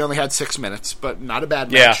 They only had 6 minutes, but not a bad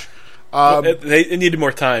match. They needed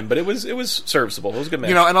more time, but it was serviceable. It was a good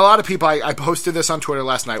match. And a lot of people, I posted this on Twitter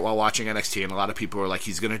last night while watching NXT, and a lot of people were like,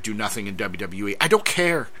 he's going to do nothing in WWE. I don't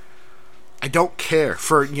care.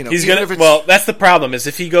 For, he's going to, well, that's the problem, is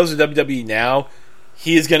if he goes to WWE now,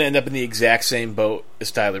 he is going to end up in the exact same boat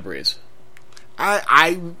as Tyler Breeze.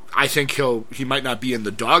 I think he might not be in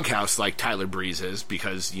the doghouse like Tyler Breeze is,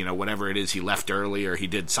 because, you know, whatever it is, he left early or he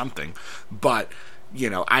did something. But, you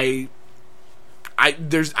know, I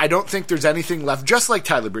don't think there's anything left, just like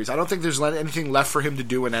Tyler Breeze. I don't think there's anything left for him to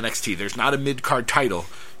do in NXT. There's not a mid-card title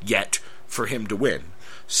yet for him to win.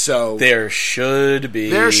 So there should be.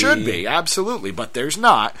 There should be, absolutely, but there's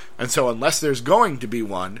not. And so unless there's going to be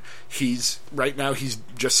one, right now he's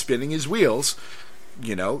just spinning his wheels.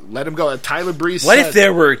 You know, let him go. Tyler Breeze What if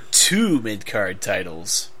there were 2 mid-card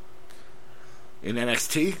titles? In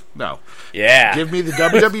NXT? No. Yeah. Give me the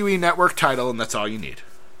WWE Network title, and that's all you need.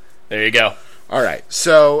 There you go. All right.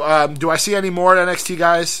 So, do I see any more at NXT,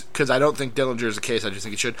 guys? Because I don't think Dillinger is the case. I just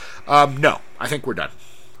think it should. No. I think we're done.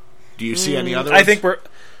 Do you see any other ones? I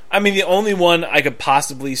think the only one I could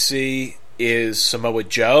possibly see is Samoa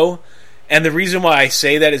Joe. And the reason why I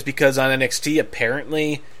say that is because on NXT,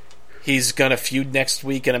 apparently, he's going to feud next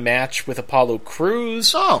week in a match with Apollo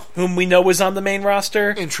Crews, whom we know is on the main roster.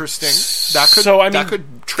 Interesting. That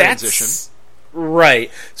could transition. Right.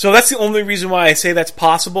 So that's the only reason why I say that's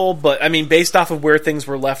possible. But, I mean, based off of where things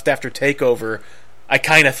were left after TakeOver, I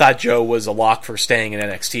kind of thought Joe was a lock for staying in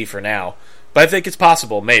NXT for now. But I think it's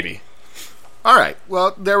possible, maybe. All right.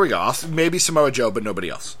 Well, there we go. Maybe Samoa Joe, but nobody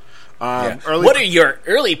else. What are your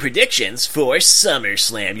early predictions for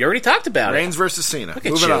SummerSlam? You already talked about Reigns versus Cena. Look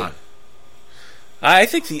at Moving you. on. I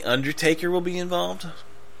think The Undertaker will be involved.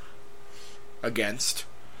 Against?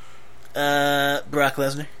 Brock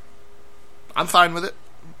Lesnar. I'm fine with it.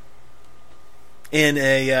 In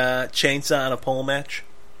a chainsaw on a pole match.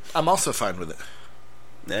 I'm also fine with it.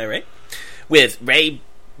 All right. With Ray Wyatt.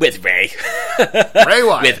 with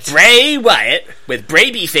Bray Wyatt, with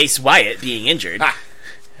Babyface Wyatt being injured,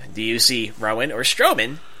 do you see Rowan or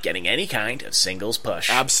Strowman getting any kind of singles push?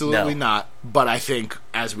 Absolutely not. But I think,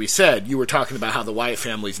 as we said, you were talking about how the Wyatt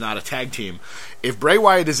family's not a tag team. If Bray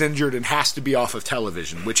Wyatt is injured and has to be off of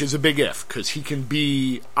television, which is a big if, because he can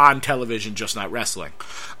be on television, just not wrestling,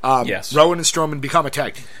 yes. Rowan and Strowman become a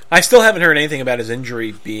tag team. I still haven't heard anything about his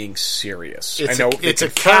injury being serious. It's a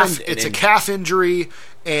calf injury,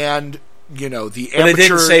 and you know the amateur. But they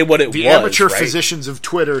didn't say what it was. The amateur right? physicians of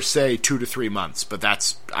Twitter say 2 to 3 months, but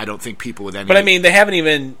I don't think people with any. But I mean, they haven't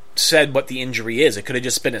even said what the injury is. It could have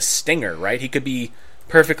just been a stinger, right? He could be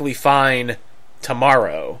perfectly fine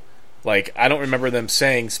tomorrow. Like, I don't remember them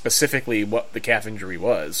saying specifically what the calf injury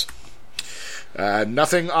was.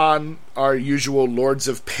 Nothing on our usual Lords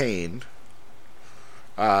of Pain.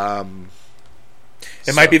 It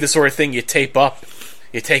might be the sort of thing you tape up,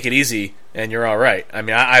 you take it easy, and you're all right. I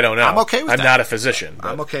mean, I don't know. I'm okay with that. I'm not a physician.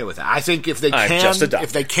 I'm okay with that. I think if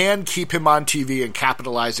they can keep him on TV and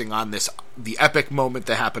capitalizing on the epic moment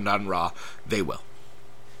that happened on Raw, they will.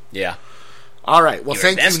 Yeah. All right. Well,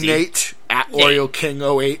 You're thank you, Nate, at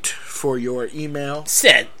OreoKing08, for your email.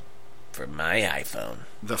 Sent from my iPhone.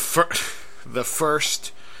 The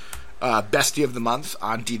first bestie of the month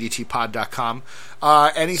on DDTpod.com.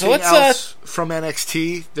 Anything else from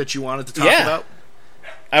NXT that you wanted to talk about?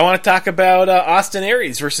 I want to talk about Austin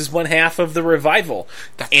Aries versus one half of the Revival,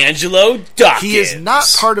 Angelo Dawkins. He is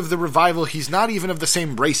not part of the Revival. He's not even of the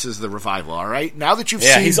same race as the Revival, all right? Now that you've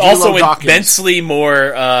seen he's D'Lo also Dawkins, immensely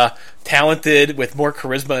more talented, with more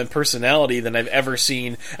charisma and personality than I've ever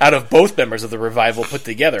seen out of both members of the Revival put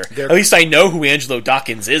together. At least I know who Angelo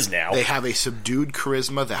Dawkins is now. They have a subdued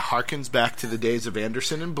charisma that harkens back to the days of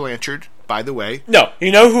Anderson and Blanchard, by the way. No,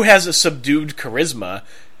 you know who has a subdued charisma?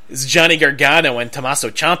 Is Johnny Gargano and Tommaso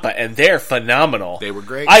Ciampa, and they're phenomenal. They were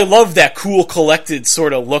great. I love that cool, collected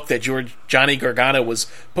sort of look that Johnny Gargano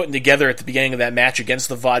was putting together at the beginning of that match against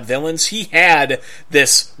the Vaudevillains. He had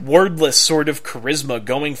this wordless sort of charisma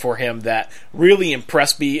going for him that really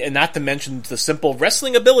impressed me, and not to mention the simple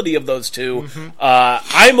wrestling ability of those two. Mm-hmm.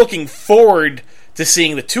 I'm looking forward to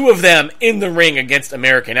seeing the two of them in the ring against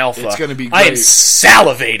American Alpha. It's going to be great. I am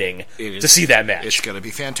salivating to see that match. It's going to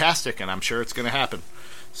be fantastic, and I'm sure it's going to happen.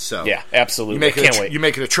 So yeah, absolutely. Can't wait. You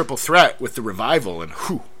make it a triple threat with the Revival, and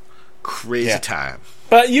crazy time.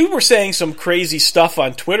 But you were saying some crazy stuff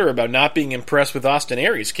on Twitter about not being impressed with Austin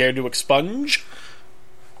Aries. Care to expunge?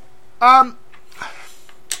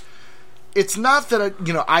 It's not that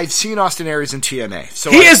I've seen Austin Aries in TNA. So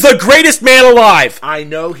he is the greatest man alive. I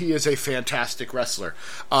know he is a fantastic wrestler.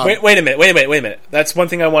 Wait a minute. That's one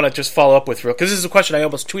thing I want to just follow up with, because this is a question I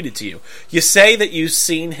almost tweeted to you. You say that you've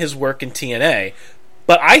seen his work in TNA.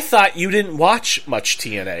 But I thought you didn't watch much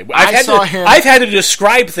TNA. him. I've had to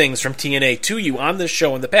describe things from TNA to you on this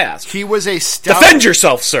show in the past. He was a stout... Defend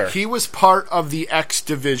yourself, sir. He was part of the X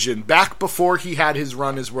Division back before he had his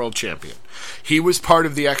run as world champion. He was part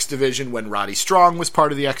of the X Division when Roddy Strong was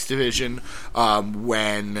part of the X Division,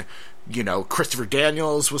 when... Christopher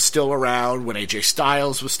Daniels was still around, when AJ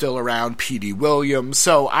Styles was still around, P.D. Williams.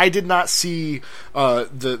 So I did not see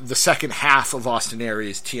the second half of Austin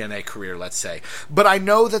Aries' TNA career, let's say. But I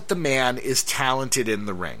know that the man is talented in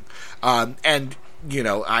the ring. And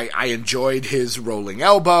I enjoyed his rolling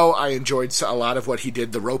elbow. I enjoyed a lot of what he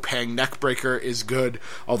did. The rope hang neck breaker is good,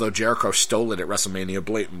 although Jericho stole it at WrestleMania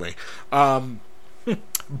blatantly.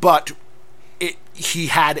 But... he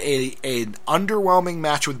had an underwhelming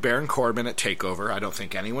match with Baron Corbin at TakeOver. I don't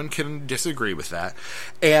think anyone can disagree with that.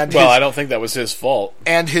 And I don't think that was his fault.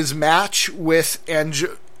 And his match with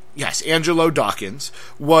Angelo Dawkins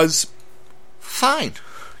was fine.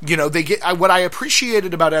 What I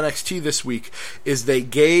appreciated about NXT this week is they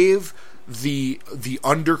gave the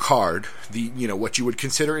undercard, what you would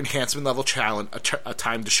consider enhancement level talent, a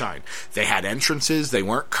time to shine. They had entrances. They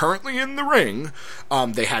weren't currently in the ring.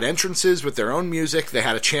 They had entrances with their own music. They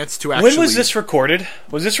had a chance to actually... When was this recorded?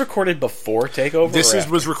 Was this recorded before TakeOver? This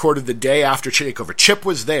was recorded the day after TakeOver. Chip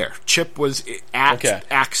was there. Chip was at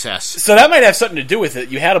Access. So that might have something to do with it.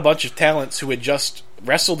 You had a bunch of talents who had just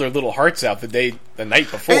wrestled their little hearts out the night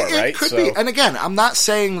before, right? It could be. And again, I'm not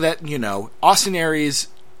saying that, Austin Aries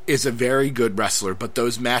is a very good wrestler, but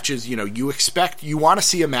those matches, you want to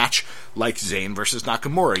see a match like Zayn versus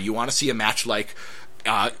Nakamura. You want to see a match like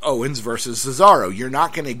Owens versus Cesaro. You're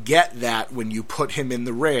not going to get that when you put him in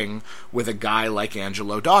the ring with a guy like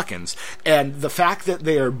Angelo Dawkins. And the fact that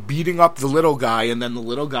they are beating up the little guy and then the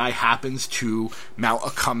little guy happens to mount a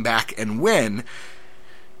comeback and win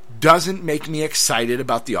doesn't make me excited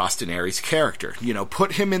about the Austin Aries character.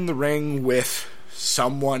 Put him in the ring with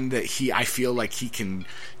someone that I feel like he can,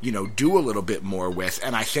 do a little bit more with,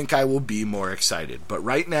 and I think I will be more excited. But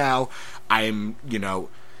right now, I'm,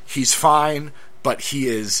 he's fine, but he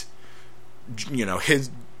is,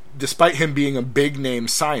 despite him being a big name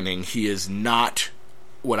signing, he is not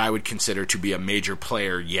what I would consider to be a major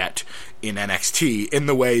player yet in NXT in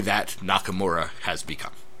the way that Nakamura has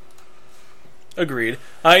become. Agreed.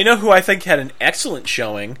 You know who I think had an excellent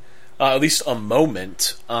showing, at least a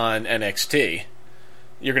moment on NXT?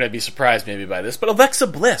 You're going to be surprised maybe by this, but Alexa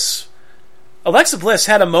Bliss. Alexa Bliss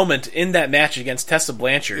had a moment in that match against Tessa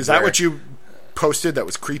Blanchard. Is that what you posted that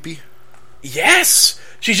was creepy? Yes!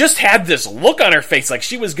 She just had this look on her face like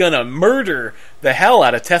she was going to murder the hell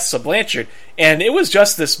out of Tessa Blanchard. And it was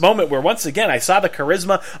just this moment where, once again, I saw the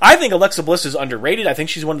charisma. I think Alexa Bliss is underrated. I think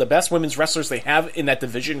she's one of the best women's wrestlers they have in that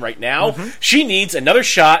division right now. Mm-hmm. She needs another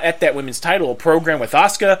shot at that women's title program with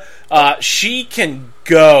Asuka. She can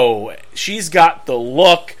go. She's got the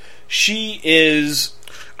look. She is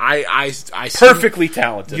I perfectly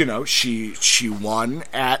talented. She won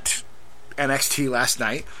at NXT last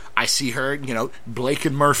night. I see her, Blake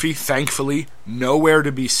and Murphy, thankfully, nowhere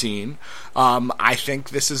to be seen. I think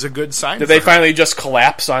this is a good sign. Did they finally just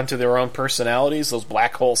collapse onto their own personalities? Those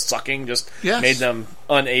black holes sucking just made them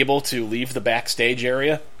unable to leave the backstage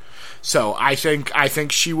area? So I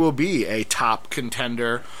think she will be a top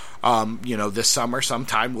contender. This summer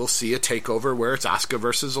sometime we'll see a takeover where it's Asuka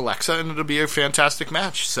versus Alexa, and it'll be a fantastic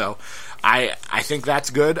match. So I think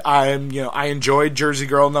that's good. I enjoyed Jersey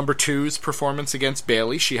Girl number 2's performance against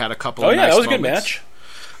Bayley. She had a couple of nice that was moments.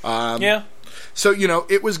 A good match. So,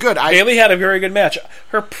 it was good. Bayley had a very good match.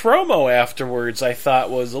 Her promo afterwards, I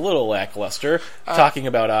thought, was a little lackluster, talking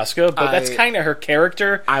about Asuka, but that's kind of her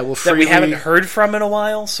character that we haven't heard from in a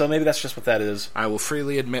while, so maybe that's just what that is. I will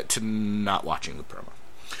freely admit to not watching the promo.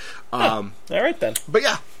 All right, then. But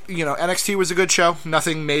yeah, NXT was a good show.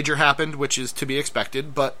 Nothing major happened, which is to be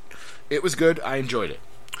expected, but it was good. I enjoyed it.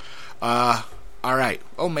 All right.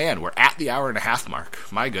 Oh, man, we're at the hour and a half mark.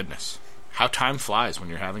 My goodness. How time flies when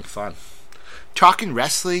you're having fun. Talking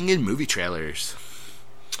wrestling and movie trailers.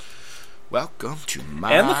 Welcome to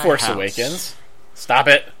my And The Force house. Awakens. Stop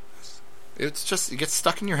it. It's just, it gets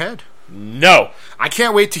stuck in your head. No. I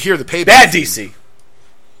can't wait to hear the payback. Bad DC.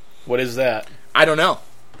 What is that? I don't know.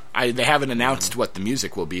 They haven't announced what the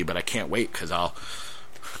music will be, but I can't wait because I'll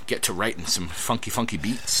get to writing some funky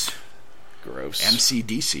beats. Gross.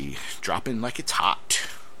 MCDC, dropping like it's hot.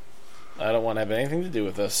 I don't want to have anything to do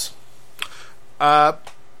with this.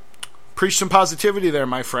 Preach some positivity there,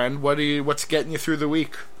 my friend. What's getting you through the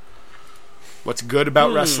week? What's good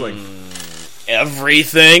about wrestling?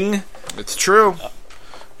 Everything. It's true.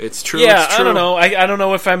 It's true. Yeah, it's true. I don't know. I don't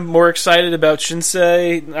know if I'm more excited about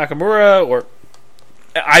Shinsei Nakamura or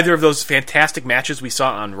either of those fantastic matches we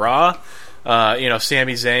saw on Raw.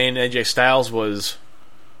 Sami Zayn, AJ Styles was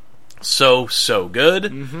so good.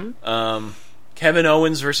 Mm-hmm. Kevin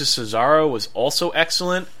Owens versus Cesaro was also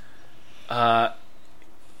excellent. All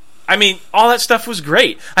that stuff was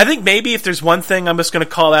great. I think maybe if there's one thing I'm just going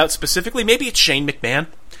to call out specifically, maybe it's Shane McMahon.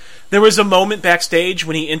 There was a moment backstage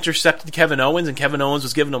when he intercepted Kevin Owens, and Kevin Owens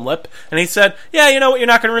was giving him lip, and he said, yeah, you know what, you're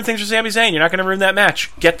not going to ruin things for Sami Zayn. You're not going to ruin that match.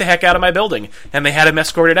 Get the heck out of my building. And they had him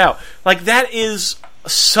escorted out. Like, that is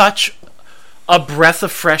such a breath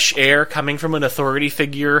of fresh air coming from an authority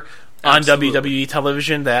figure on WWE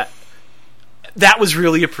television that was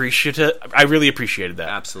really appreciative. I really appreciated that.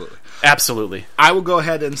 Absolutely. I will go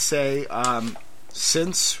ahead and say,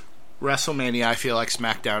 since WrestleMania, I feel like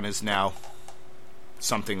SmackDown is now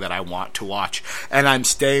something that I want to watch, and I'm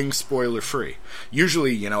staying spoiler free.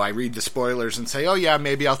 Usually, I read the spoilers and say, oh yeah,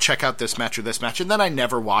 maybe I'll check out this match or this match, and then I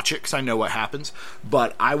never watch it because I know what happens.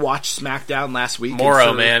 But I watched SmackDown last week.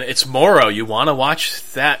 Morrow, man, it's Morrow. You want to watch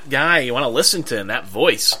that guy. You want to listen to him, that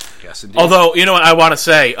voice. Yes, indeed. Although, you know what I want to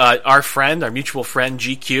say, our mutual friend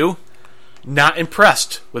GQ, not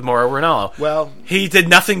impressed with Mauro Ranallo. Well, he did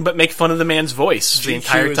nothing but make fun of the man's voice the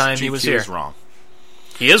entire time he was here. GQ is wrong.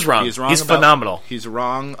 He is wrong. He's phenomenal. He's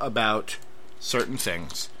wrong about certain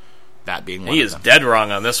things. That being one of them. He is dead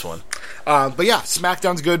wrong on this one. But yeah,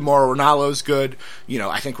 SmackDown's good. Mauro Ranallo's good.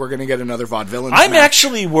 I think we're going to get another Vaudevillain. I'm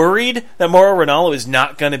actually worried that Mauro Ranallo is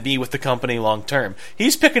not going to be with the company long term.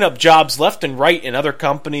 He's picking up jobs left and right in other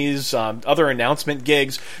companies, other announcement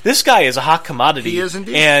gigs. This guy is a hot commodity. He is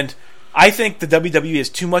indeed. And I think the WWE is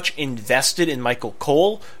too much invested in Michael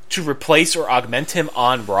Cole to replace or augment him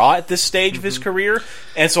on Raw at this stage of his career.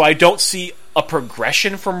 And so I don't see a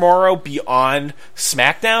progression for Mauro beyond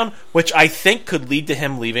SmackDown, which I think could lead to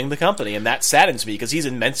him leaving the company. And that saddens me because he's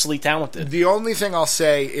immensely talented. The only thing I'll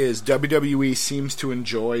say is WWE seems to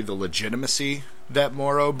enjoy the legitimacy that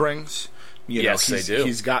Mauro brings. Yes, they do.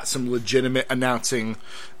 He's got some legitimate announcing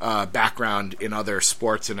background in other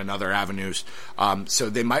sports and in other avenues. So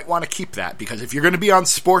they might want to keep that, because if you're going to be on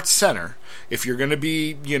Sports Center, if you're going to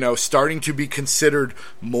be, starting to be considered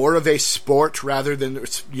more of a sport rather than,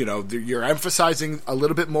 you're emphasizing a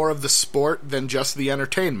little bit more of the sport than just the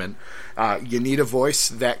entertainment, you need a voice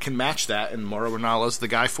that can match that, and Mauro Ranallo's the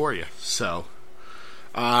guy for you. So,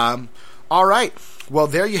 all right. Well,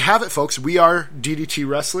 there you have it, folks. We are DDT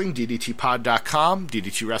Wrestling, ddtpod.com,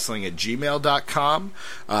 ddtwrestling@gmail.com.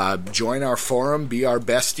 Join our forum, be our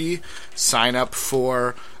bestie, sign up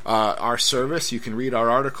for our service. You can read our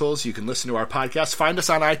articles, you can listen to our podcast, find us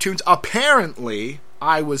on iTunes. Apparently,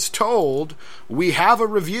 I was told we have a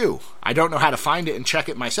review. I don't know how to find it and check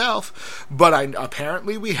it myself, but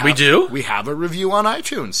apparently we have. We do? We have a review on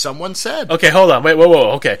iTunes. Someone said. Okay, hold on. Wait,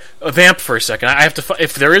 whoa. Okay. Vamp for a second. I have to.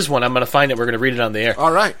 If there is one, I'm going to find it. We're going to read it on the air.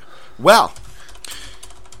 All right. Well,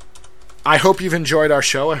 I hope you've enjoyed our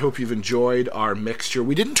show. I hope you've enjoyed our mixture.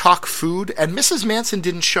 We didn't talk food, and Mrs. Manson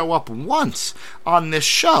didn't show up once on this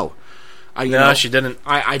show. No, she didn't.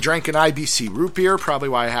 I drank an IBC root beer, probably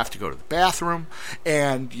why I have to go to the bathroom.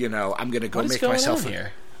 And, I'm going to go make myself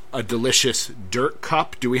a delicious dirt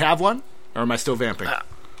cup. Do we have one? Or am I still vamping?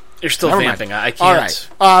 You're still vamping. I can't. All right.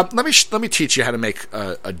 Let me teach you how to make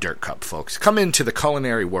a dirt cup, folks. Come into the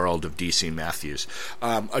culinary world of DC Matthews.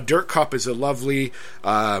 A dirt cup is a lovely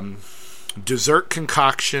dessert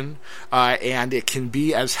concoction, and it can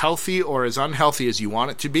be as healthy or as unhealthy as you want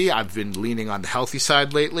it to be. I've been leaning on the healthy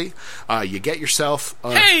side lately. You get yourself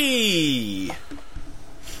Hey!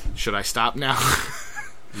 Should I stop now?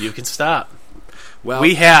 You can stop. Well,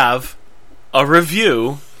 we have a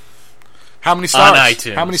review. How many stars? On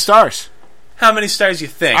iTunes. How many stars? How many stars you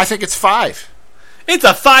think? I think it's 5. It's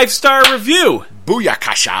a 5-star review.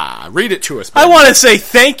 Booyakasha. Read it to us, baby. I want to say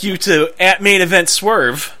thank you to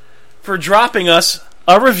 @MainEventSwerve for dropping us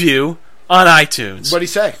a review on iTunes. What'd he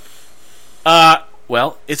say?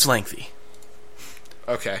 Well, it's lengthy.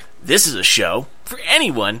 Okay. This is a show for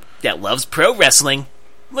anyone that loves pro wrestling,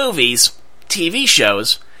 movies, TV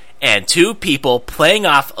shows, and two people playing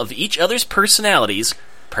off of each other's personalities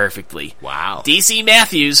perfectly. Wow. DC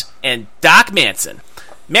Matthews and Doc Manson.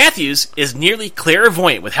 Matthews is nearly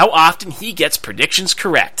clairvoyant with how often he gets predictions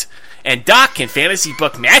correct, and Doc can fantasy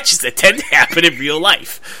book matches that tend to happen in real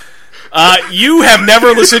life. You have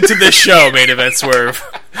never listened to this show, Main Event Swerve.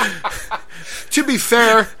 To be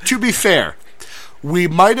fair, we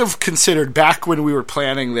might have considered back when we were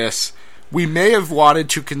planning this, we may have wanted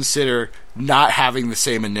to consider not having the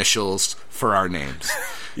same initials for our names.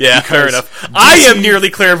 Yeah, fair enough. I am nearly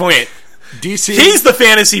clairvoyant. DC. He's the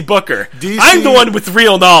fantasy booker. DC, I'm the one with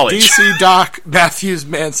real knowledge. DC Doc Matthews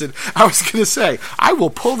Manson. I was going to say, I will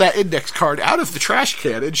pull that index card out of the trash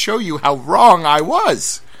can and show you how wrong I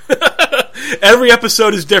was. Every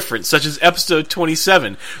episode is different, such as episode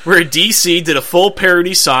 27, where DC did a full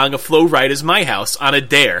parody song of Flo Rida's My House on a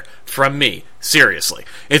dare from me. Seriously.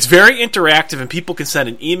 It's very interactive, and people can send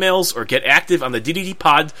in emails or get active on the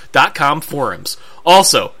DDTpod.com forums.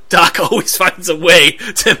 Also, Doc always finds a way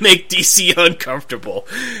to make DC uncomfortable,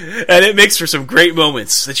 and it makes for some great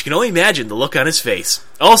moments that you can only imagine the look on his face.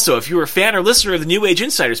 Also, if you're a fan or listener of the New Age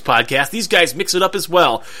Insiders podcast, these guys mix it up as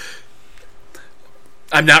well.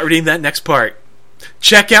 I'm not reading that next part.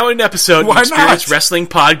 Check out an episode Why and experience not? wrestling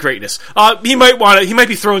pod greatness. He might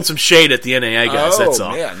be throwing some shade at the NAI guys, that's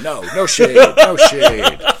all. Man, no shade, no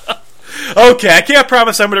shade. Okay, I can't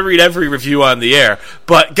promise I'm going to read every review on the air,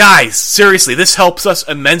 but guys, seriously, this helps us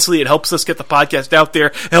immensely. It helps us get the podcast out there.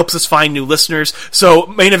 It helps us find new listeners. So,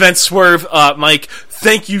 Main Event Swerve, Mike,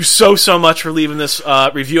 thank you so much for leaving this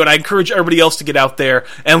review, and I encourage everybody else to get out there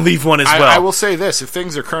and leave one as well. I will say this, if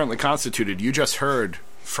things are currently constituted, you just heard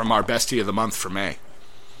from our bestie of the month for May.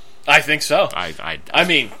 I think so. I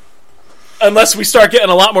mean, unless we start getting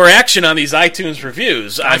a lot more action on these iTunes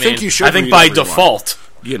reviews, I think you should I think read by everyone. default.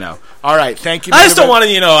 All right, thank you. I just don't want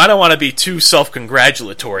to, I don't want to be too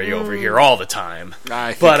self-congratulatory over here all the time.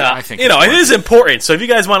 I think it is important. So if you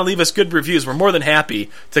guys want to leave us good reviews, we're more than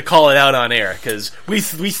happy to call it out on air, because we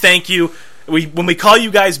thank you. When we call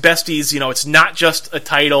you guys besties, it's not just a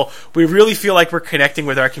title. We really feel like we're connecting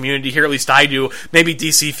with our community here. At least I do. Maybe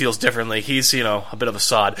DC feels differently. He's, a bit of a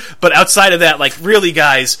sod. But outside of that, really,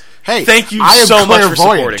 guys, hey, thank you so much for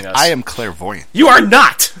supporting us. I am clairvoyant. You are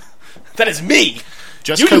not. That is me.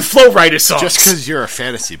 You do Flow Rider songs. Just because you're a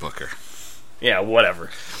fantasy booker. Yeah, whatever.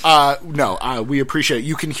 We appreciate it.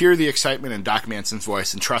 You can hear the excitement in Doc Manson's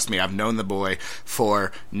voice, and trust me, I've known the boy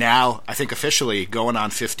for now, I think officially, going on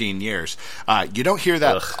 15 years. You don't hear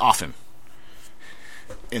that often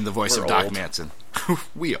in the voice of Doc old. Manson.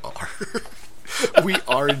 We are. We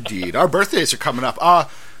are indeed. Our birthdays are coming up.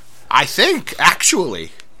 I think,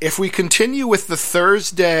 actually, if we continue with the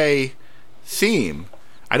Thursday theme,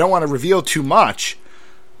 I don't want to reveal too much,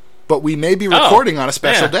 but we may be recording on a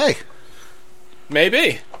special day.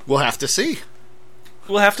 Maybe. We'll have to see.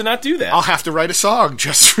 We'll have to not do that. I'll have to write a song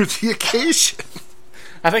just for the occasion.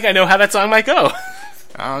 I think I know how that song might go.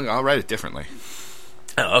 I'll write it differently.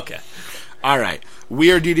 Oh, okay. All right.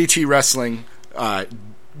 We are DDT Wrestling.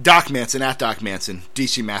 Doc Manson at Doc Manson.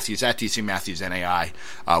 DC Matthews at DC Matthews NAI.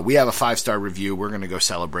 We have a 5-star review. We're going to go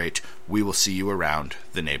celebrate. We will see you around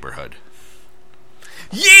the neighborhood.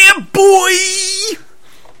 Yeah, boy!